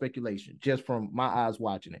 all speculation, just from my eyes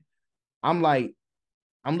watching it. I'm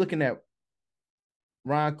looking at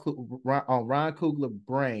Ryan Coogler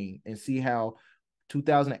brain and see how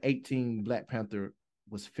 2018 Black Panther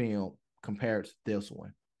was filmed compared to this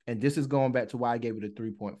one. And this is going back to why I gave it a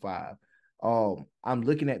 3.5. I'm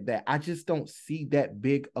looking at that. I just don't see that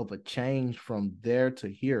big of a change from there to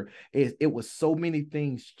here. It was so many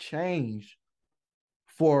things changed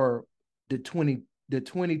for the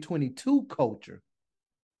 2022 culture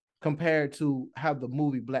compared to how the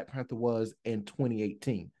movie Black Panther was in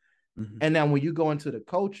 2018. Mm-hmm. And now when you go into the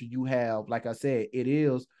culture, you have, like I said, it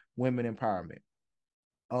is women empowerment.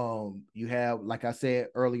 You have, like I said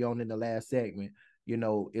early on in the last segment,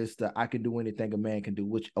 it's the I can do anything a man can do,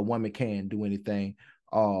 which a woman can do anything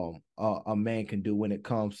a man can do when it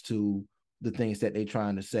comes to the things that they're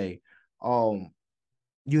trying to say.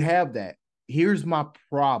 You have that. Here's my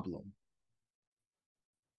problem.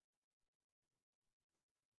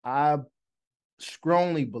 I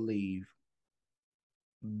strongly believe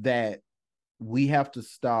that we have to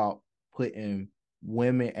stop putting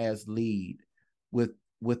women as lead with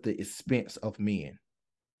the expense of men.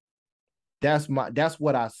 That's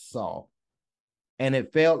what I saw. And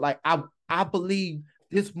it felt like I believe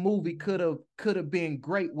this movie could have been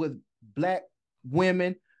great with Black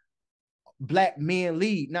women, Black men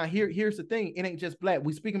lead. Now here's the thing, it ain't just Black.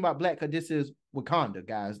 We speaking about Black because this is Wakanda,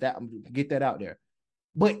 guys. That get that out there.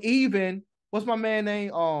 But even what's my man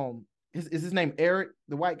name? Is his name Eric,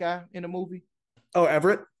 the white guy in the movie? Oh,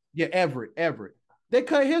 Everett. Yeah, Everett. They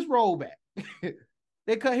cut his role back.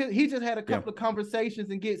 They cut his. He just had a couple of conversations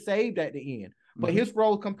and get saved at the end. But his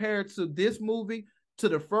role compared to this movie, to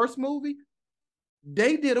the first movie,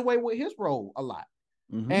 they did away with his role a lot.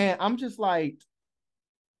 And I'm just like,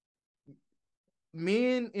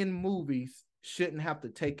 men in movies shouldn't have to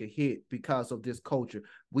take a hit because of this culture.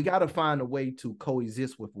 We got to find a way to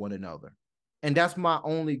coexist with one another. And that's my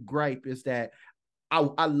only gripe, is that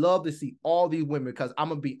I love to see all these women, because I'm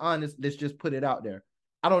gonna be honest, let's just put it out there.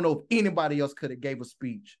 I don't know if anybody else could have gave a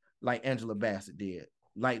speech like Angela Bassett did,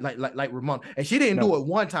 like Ramona. And she didn't do it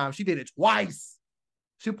one time, she did it twice.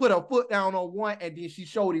 She put her foot down on one and then she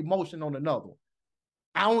showed emotion on another.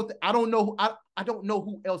 I don't know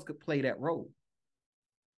who else could play that role.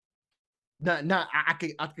 I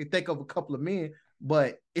could think of a couple of men,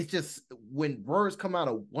 but it's just when words come out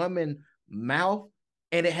of woman's mouth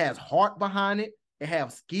and it has heart behind it, it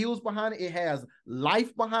has skills behind it, it has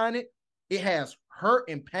life behind it, it has hurt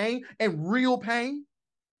and pain and real pain.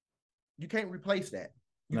 You can't replace that.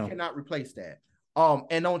 You cannot replace that.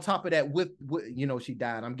 And on top of that, with she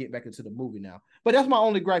died. I'm getting back into the movie now, but that's my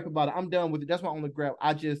only gripe about it. I'm done with it. That's my only gripe.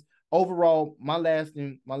 I just overall my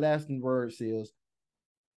lasting words is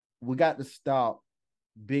we got to stop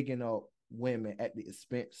bigging up women at the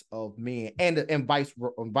expense of men, and vice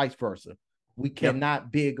versa. We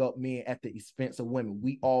cannot big up men at the expense of women.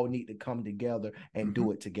 We all need to come together and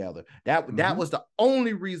do it together. That was the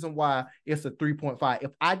only reason why it's a 3.5.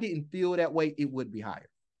 If I didn't feel that way, it would be higher.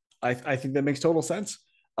 I think that makes total sense.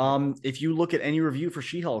 If you look at any review for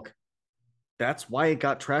She-Hulk, that's why it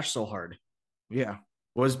got trashed so hard. Yeah.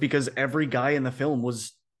 Was because every guy in the film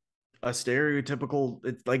was a stereotypical,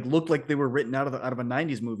 it like looked like they were written out of a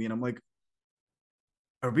 90s movie. And I'm like,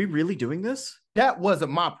 are we really doing this? That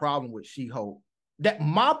wasn't my problem with She-Hulk. That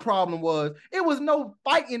my problem was it was no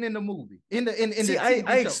fighting in the movie.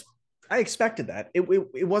 I expected that.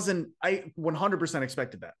 It wasn't. I 100%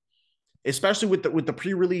 expected that, especially with the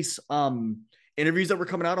pre-release interviews that were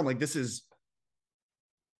coming out. I'm like, this is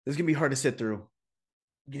gonna be hard to sit through.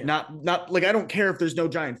 Yeah. Not like, I don't care if there's no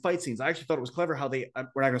giant fight scenes. I actually thought it was clever how we're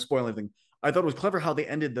not gonna spoil anything. I thought it was clever how they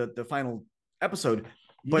ended the final episode.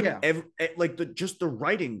 But just the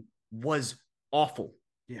writing was awful.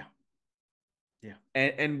 Yeah. Yeah.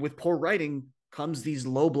 And with poor writing comes these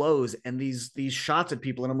low blows and these shots at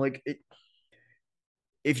people. And I'm like,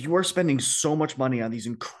 if you are spending so much money on these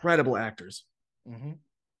incredible actors,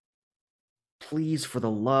 please, for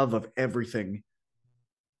the love of everything,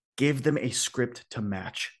 give them a script to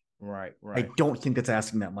match. Right, I right, don't think that's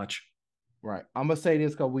asking that much. right. I'm gonna say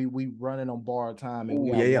this because we running on borrowed time and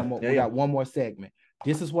we Oh got yeah, one yeah, more yeah, we yeah. got one more segment.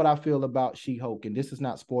 This is what I feel about She-Hulk, and this is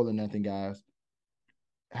not spoiling nothing, guys.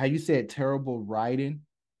 How you said terrible writing.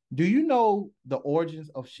 Do you know the origins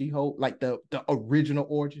of She-Hulk, like the original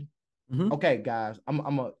origin? Mm-hmm. Okay, guys,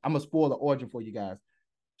 I'm a spoil the origin for you guys.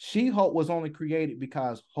 She-Hulk was only created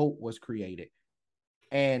because Hope was created,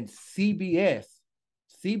 and CBS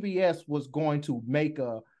was going to make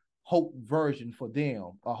a Hope version for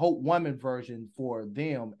them, a Hope woman version for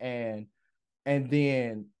them, and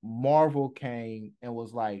then Marvel came and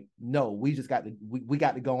was like, no, we just got to we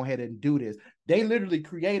got to go ahead and do this. They literally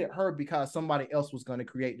created her because somebody else was going to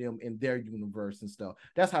create them in their universe and stuff.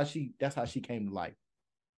 That's how she came to life.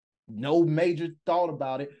 No major thought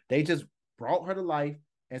about it. They just brought her to life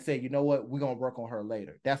and said, you know what, we're gonna work on her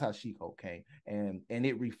later. That's how She-Hulk came, and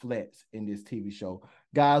it reflects in this TV show.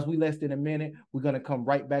 Guys, we less than a minute. We're gonna come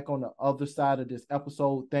right back on the other side of this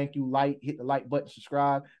episode. Thank you. Hit the like button,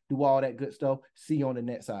 subscribe, do all that good stuff. See you on the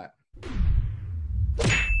next side.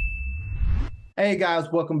 Hey guys,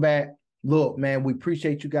 welcome back. Look, man, we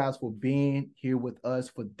appreciate you guys for being here with us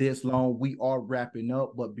for this long. We are wrapping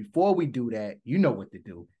up, but before we do that, you know what to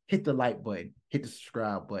do. Hit the like button, hit the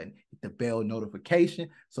subscribe button, hit the bell notification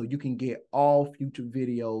so you can get all future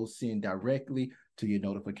videos sent directly to your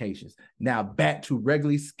notifications. Now back to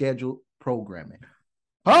regularly scheduled programming.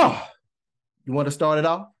 Oh, you want to start it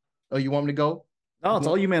off? Or you want me to go? No, it's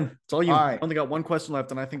all you, man. It's all you. All I right. only got one question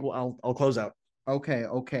left, and I think I'll close out. Okay,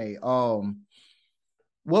 okay.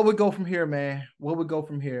 What would go from here, man? What would go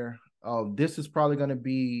from here? This is probably going to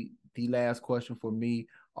be the last question for me.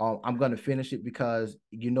 I'm going to finish it because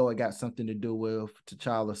you know it got something to do with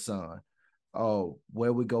T'Challa's son. Oh,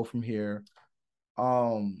 where we go from here?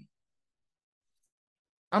 Um,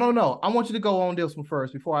 I don't know. I want you to go on this one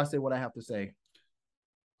first before I say what I have to say.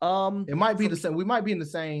 It might be the same. We might be in the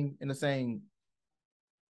same So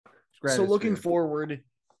looking stratosphere. forward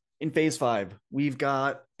in Phase 5, we've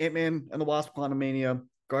got Ant-Man and the Wasp: Quantumania,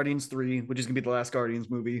 Guardians 3, which is gonna be the last Guardians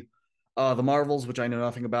movie, the Marvels, which I know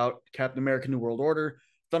nothing about, Captain America: New World Order,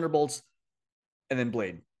 Thunderbolts, and then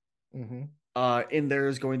Blade. Mm-hmm. In there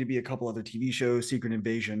is going to be a couple other TV shows: Secret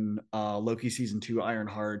Invasion, Loki season 2,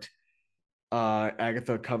 Ironheart,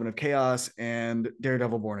 Agatha, Coven of Chaos, and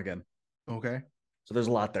Daredevil: Born Again. Okay. So there's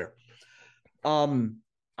a lot there.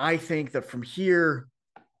 I think that from here,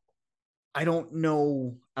 I don't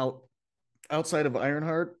know outside of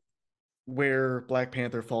Ironheart where Black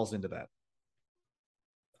Panther falls into that.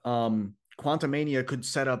 Quantumania could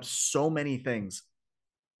set up so many things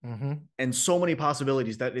and so many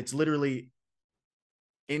possibilities that it's literally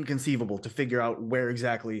inconceivable to figure out where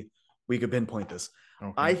exactly we could pinpoint this.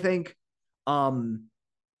 Okay. I think, again,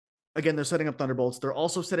 they're setting up Thunderbolts. They're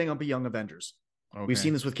also setting up a Young Avengers. Okay. We've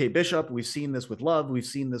seen this with Kate Bishop. We've seen this with Love. We've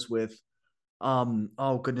seen this with,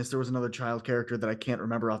 oh goodness, there was another child character that I can't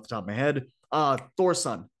remember off the top of my head. Thor's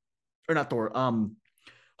son, or not Thor,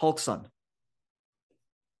 Hulk's son.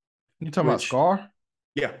 You talking about Scar?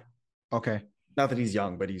 Yeah. Okay. Not that he's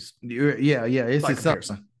young, but he's yeah. It's his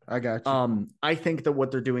son. I got you. I think that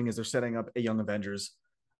what they're doing is they're setting up a Young Avengers.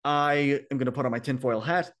 I am going to put on my tinfoil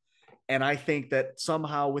hat, and I think that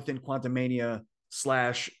somehow within Quantumania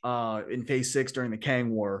 / in Phase 6 during the Kang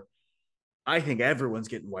War, I think everyone's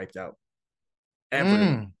getting wiped out.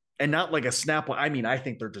 Everyone. And not like a snap. I mean, I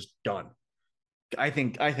think they're just done. I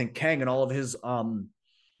think Kang and all of his what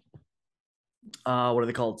are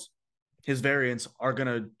they called? His variants are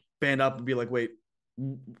gonna band up and be like, wait,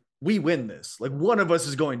 we win this. Like one of us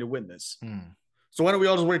is going to win this. So why don't we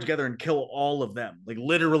all just work together and kill all of them? Like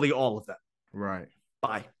literally all of them. Right.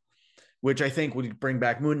 Bye. Which I think would bring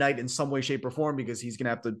back Moon Knight in some way, shape, or form because he's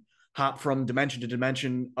gonna have to hop from dimension to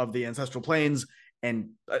dimension of the ancestral planes. And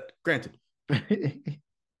granted,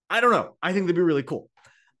 I don't know. I think that'd be really cool.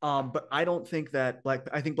 But I don't think that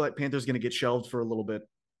I think Black Panther is going to get shelved for a little bit.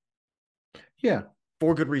 Yeah.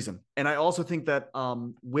 For good reason. And I also think that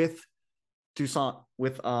with Toussaint,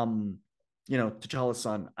 with T'Challa's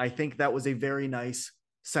son, I think that was a very nice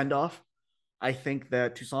send-off. I think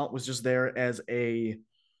that Toussaint was just there as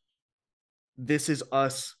this is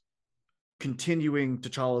us continuing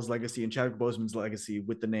T'Challa's legacy and Chadwick Boseman's legacy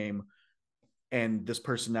with the name and this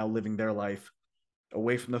person now living their life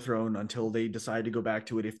away from the throne until they decide to go back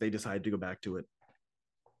to it, if they decide to go back to it.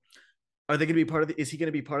 Are they going to be part of is he going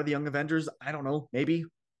to be part of the Young Avengers? I don't know, maybe.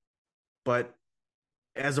 But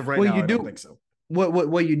as of right now, I don't think so.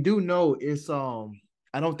 What you do know is I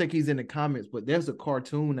don't think he's in the comics, but there's a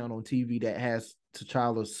cartoon out on TV that has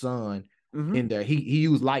T'Challa's son in there. He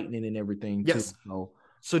used lightning and everything too.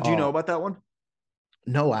 So do you know about that one?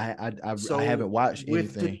 No, I haven't watched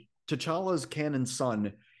anything. T'Challa's canon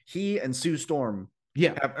son, he and Sue Storm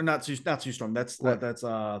Yeah, have, or not Sue Storm. right. That's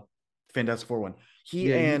Fantastic Four one. He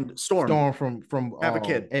Yeah, you and Storm Storm from have a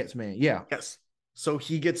kid. X-Men. Yeah. Yes. So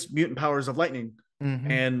he gets mutant powers of lightning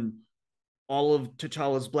Mm-hmm. and all of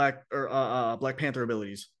T'Challa's Black Panther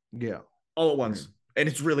abilities Yeah. all at Right. once, and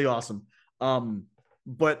it's really awesome.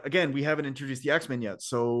 But again, we haven't introduced the X-Men yet,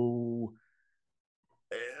 so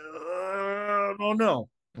I don't know.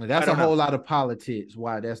 I That's a don't know. whole lot of politics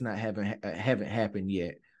why that's not haven't happened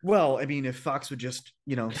yet. Well, I mean, if Fox would just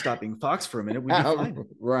stop being Fox for a minute, we'd be fine.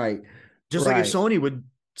 Right. Just like if Right. Sony would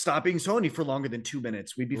stop being Sony for longer than 2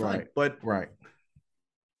 minutes, we'd be fine. Right. But Right.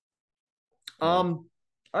 Right.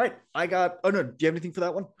 all right, I got. Oh no, do you have anything for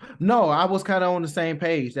that one? No, I was kind of on the same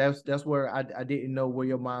page. That's where I didn't know where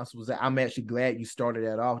your mind was at. I'm actually glad you started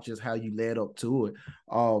that off, just how you led up to it.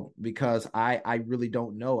 Because I really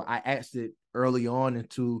don't know. I asked it early on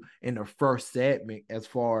in the first segment as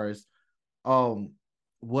far as um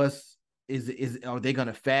what's is are they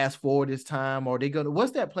gonna fast forward this time? Or are they gonna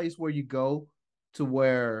what's that place where you go to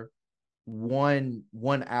where 1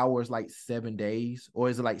 hour is like 7 days, or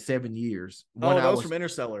is it like 7 years? One Oh, that was hour from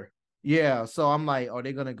Interstellar, yeah, so I'm like, are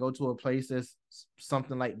they gonna go to a place that's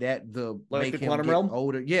something like that to like make the him quantum get realm.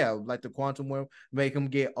 older? Yeah, like the quantum realm, make him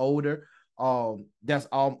get older. That's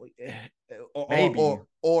all, Maybe.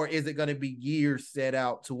 or is it gonna be years set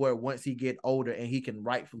out to where once he get older and he can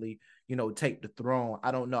rightfully, take the throne?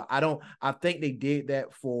 I don't know. I think they did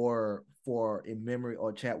that for in memory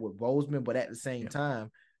or Chadwick Boseman, but at the same Yeah.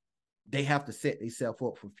 time, they have to set themselves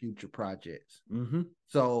up for future projects. Mm-hmm.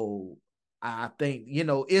 So I think,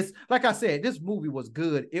 it's like I said, this movie was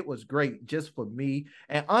good. It was great just for me.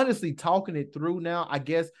 And honestly, talking it through now, I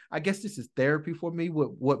guess this is therapy for me.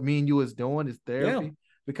 What me and you is doing is Yeah. therapy,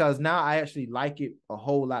 because now I actually like it a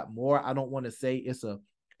whole lot more. I don't want to say it's a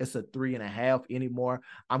 3.5 anymore.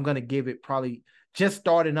 I'm gonna give it probably, just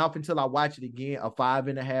starting off until I watch it again, a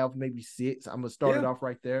 5.5, maybe 6. I'm gonna start it Yeah. off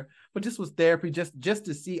right there. But this was therapy, just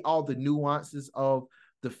to see all the nuances of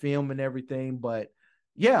the film and everything. But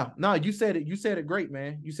yeah, no, you said it. You said it great,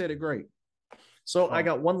 man. You said it great. So I Oh,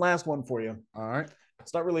 got one last one for you. all right.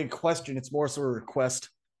 It's not really a question, it's more sort of a request.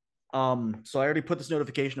 So I already put this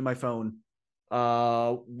notification in my phone.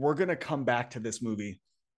 We're gonna come back to this movie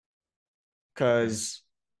Okay. because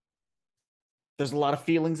there's a lot of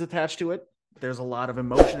feelings attached to it. There's a lot of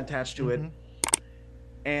emotion attached to it. Mm-hmm.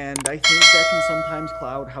 And I think that can sometimes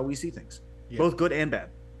cloud how we see things, Yeah. both good and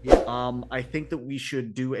bad. Yeah. I think that we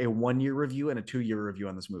should do a 1 year review and a 2 year review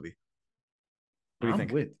on this movie. What do you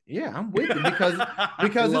think? I'm with it, because I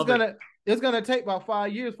it's love it. gonna take about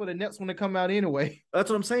 5 years for the next one to come out anyway. That's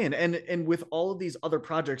what I'm saying. And with all of these other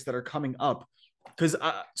projects that are coming up, because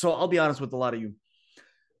so I'll be honest with a lot of you,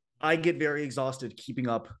 I get very exhausted keeping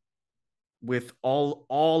up with all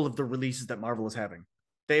of the releases that Marvel is having.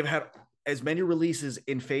 They've had as many releases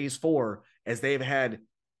in Phase 4 as they've had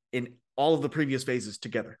in all of the previous phases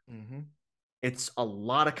together. Mm-hmm. It's a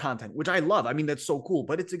lot of content, which I love. I mean, that's so cool,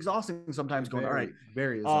 but it's exhausting sometimes. Going, all right,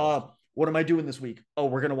 Very, very exhausting. what am I doing this week? Oh,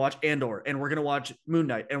 we're gonna watch Andor, and we're gonna watch Moon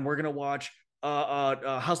Knight, and we're gonna watch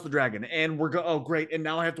House of the Dragon, and oh great, and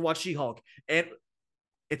now I have to watch She Hulk, and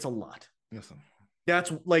it's a lot. Yes.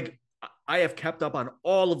 That's like I have kept up on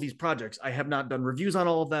all of these projects. I have not done reviews on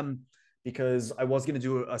all of them because I was going to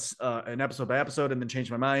do an episode by episode and then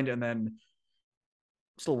change my mind, and then I'm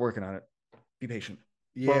still working on it. Be patient.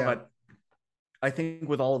 Yeah. But I think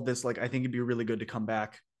with all of this, like I think it'd be really good to come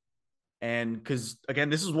back, and because again,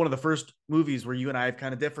 this is one of the first movies where you and I have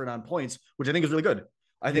kind of differed on points, which I think is really good.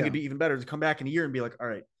 I think Yeah. it'd be even better to come back in a year and be like, all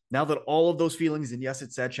right, now that all of those feelings, and yes,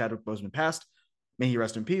 it's sad Chadwick Boseman passed, may he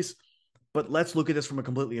rest in peace. But let's look at this from a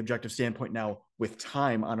completely objective standpoint now with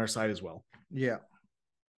time on our side as well. Yeah.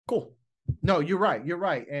 Cool. No, you're right. You're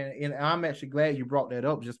right. And I'm actually glad you brought that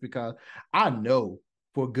up, just because I know,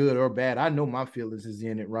 for good or bad, I know my feelings is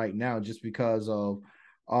in it right now, just because of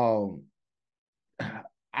um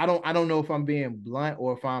I don't know if I'm being blunt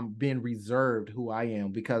or if I'm being reserved who I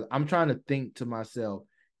am, because I'm trying to think to myself,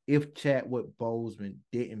 if Chadwick Boseman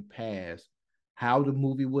didn't pass, how the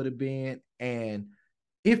movie would have been. And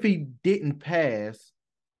if he didn't pass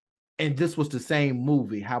and this was the same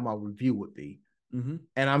movie, how my review would be. Mm-hmm.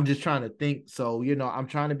 And I'm just trying to think. So, I'm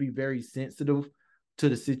trying to be very sensitive to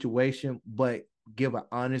the situation, but give an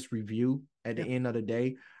honest review at the Yeah. end of the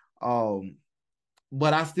day.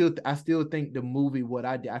 But I still think the movie, what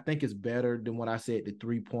I did, I think it's better than what I said, the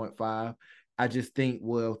 3.5. I just think,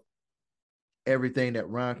 well, everything that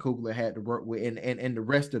Ryan Coogler had to work with, and the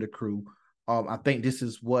rest of the crew, I think this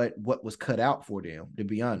is what was cut out for them, to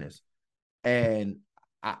be honest. And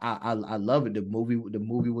I love it. The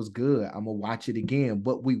movie was good. I'm gonna watch it again,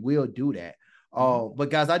 but we will do that. But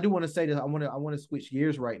guys, I do want to say that I want to switch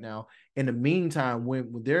gears right now. In the meantime,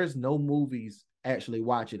 when there's no movies actually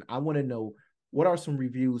watching, I want to know what are some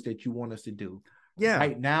reviews that you want us to do. Yeah.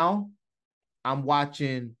 Right now, I'm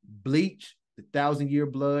watching Bleach, the Thousand Year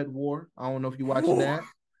Blood War. I don't know if you're watching that.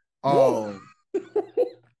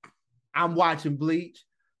 I'm watching Bleach.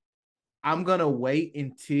 I'm gonna wait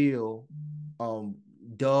until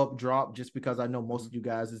dub drop just because I know most of you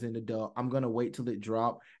guys is in the dub. I'm gonna wait till it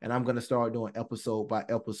drop and I'm gonna start doing episode by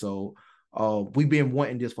episode. We've been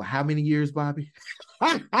wanting this for how many years, Bobby?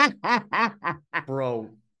 Bro.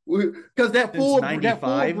 Because that full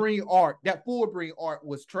bring art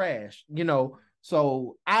was trash, you know.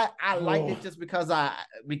 So I liked it just because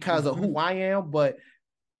of who I am, but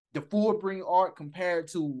the full bring art compared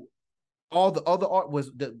to all the other art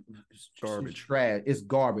was the garbage. Trash. It's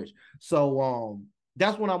garbage. So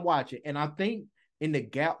that's what I'm watching. And I think in the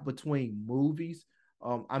gap between movies,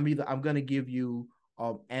 I'm gonna give you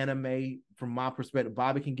anime from my perspective.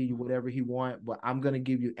 Bobby can give you whatever he want, but I'm gonna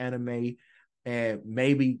give you anime and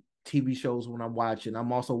maybe TV shows when I'm watching.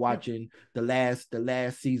 I'm also watching the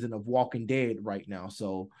last season of Walking Dead right now.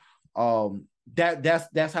 So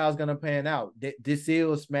that's how it's gonna pan out. This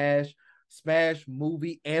is Smash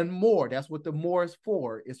movie and more. That's what the more is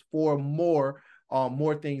for. It's for more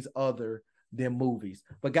things other than movies.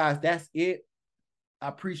 But guys, that's it. I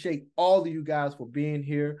appreciate all of you guys for being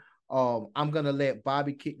here. I'm gonna let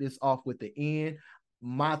Bobby kick this off with the end.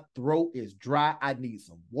 My throat is dry. I need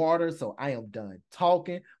some water, so I am done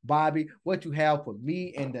talking. Bobby, what you have for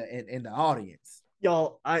me and the audience?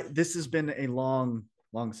 Y'all, this has been a long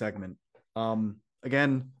segment.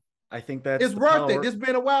 Again, I think that's it's worth it. It's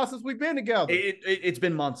been a while since we've been together. It's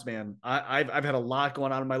been months, man. I've had a lot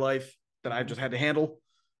going on in my life that I've just had to handle.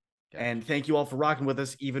 Gotcha. And thank you all for rocking with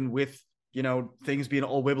us, even with things being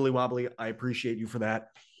all wibbly wobbly. I appreciate you for that.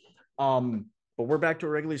 But we're back to a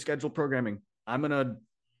regularly scheduled programming. I'm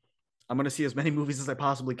gonna see as many movies as I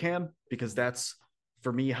possibly can because that's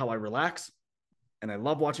for me how I relax. And I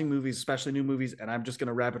love watching movies, especially new movies. And I'm just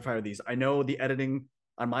gonna rapid fire these. I know the editing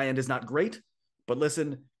on my end is not great, but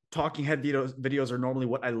listen. Talking head videos are normally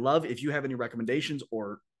what I love. If you have any recommendations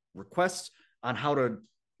or requests on how to,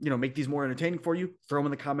 make these more entertaining for you, throw them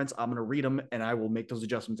in the comments. I'm going to read them and I will make those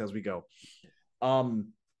adjustments as we go.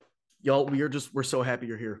 Y'all, we're so happy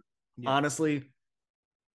you're here. Yeah. Honestly,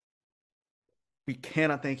 we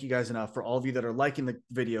cannot thank you guys enough for all of you that are liking the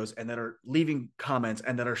videos and that are leaving comments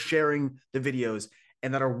and that are sharing the videos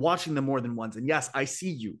and that are watching them more than once. And yes, I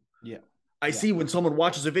see you. Yeah. I see when someone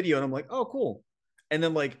watches a video and I'm like, oh, cool. And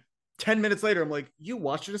then 10 minutes later, I'm like, you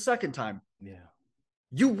watched it a second time. Yeah.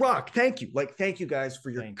 You rock. Thank you. Thank you guys for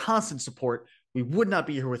your constant support. We would not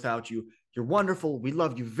be here without you. You're wonderful. We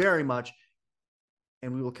love you very much.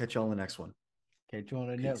 And we will catch you all in the next one. Catch you on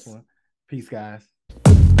the next one. Peace, guys.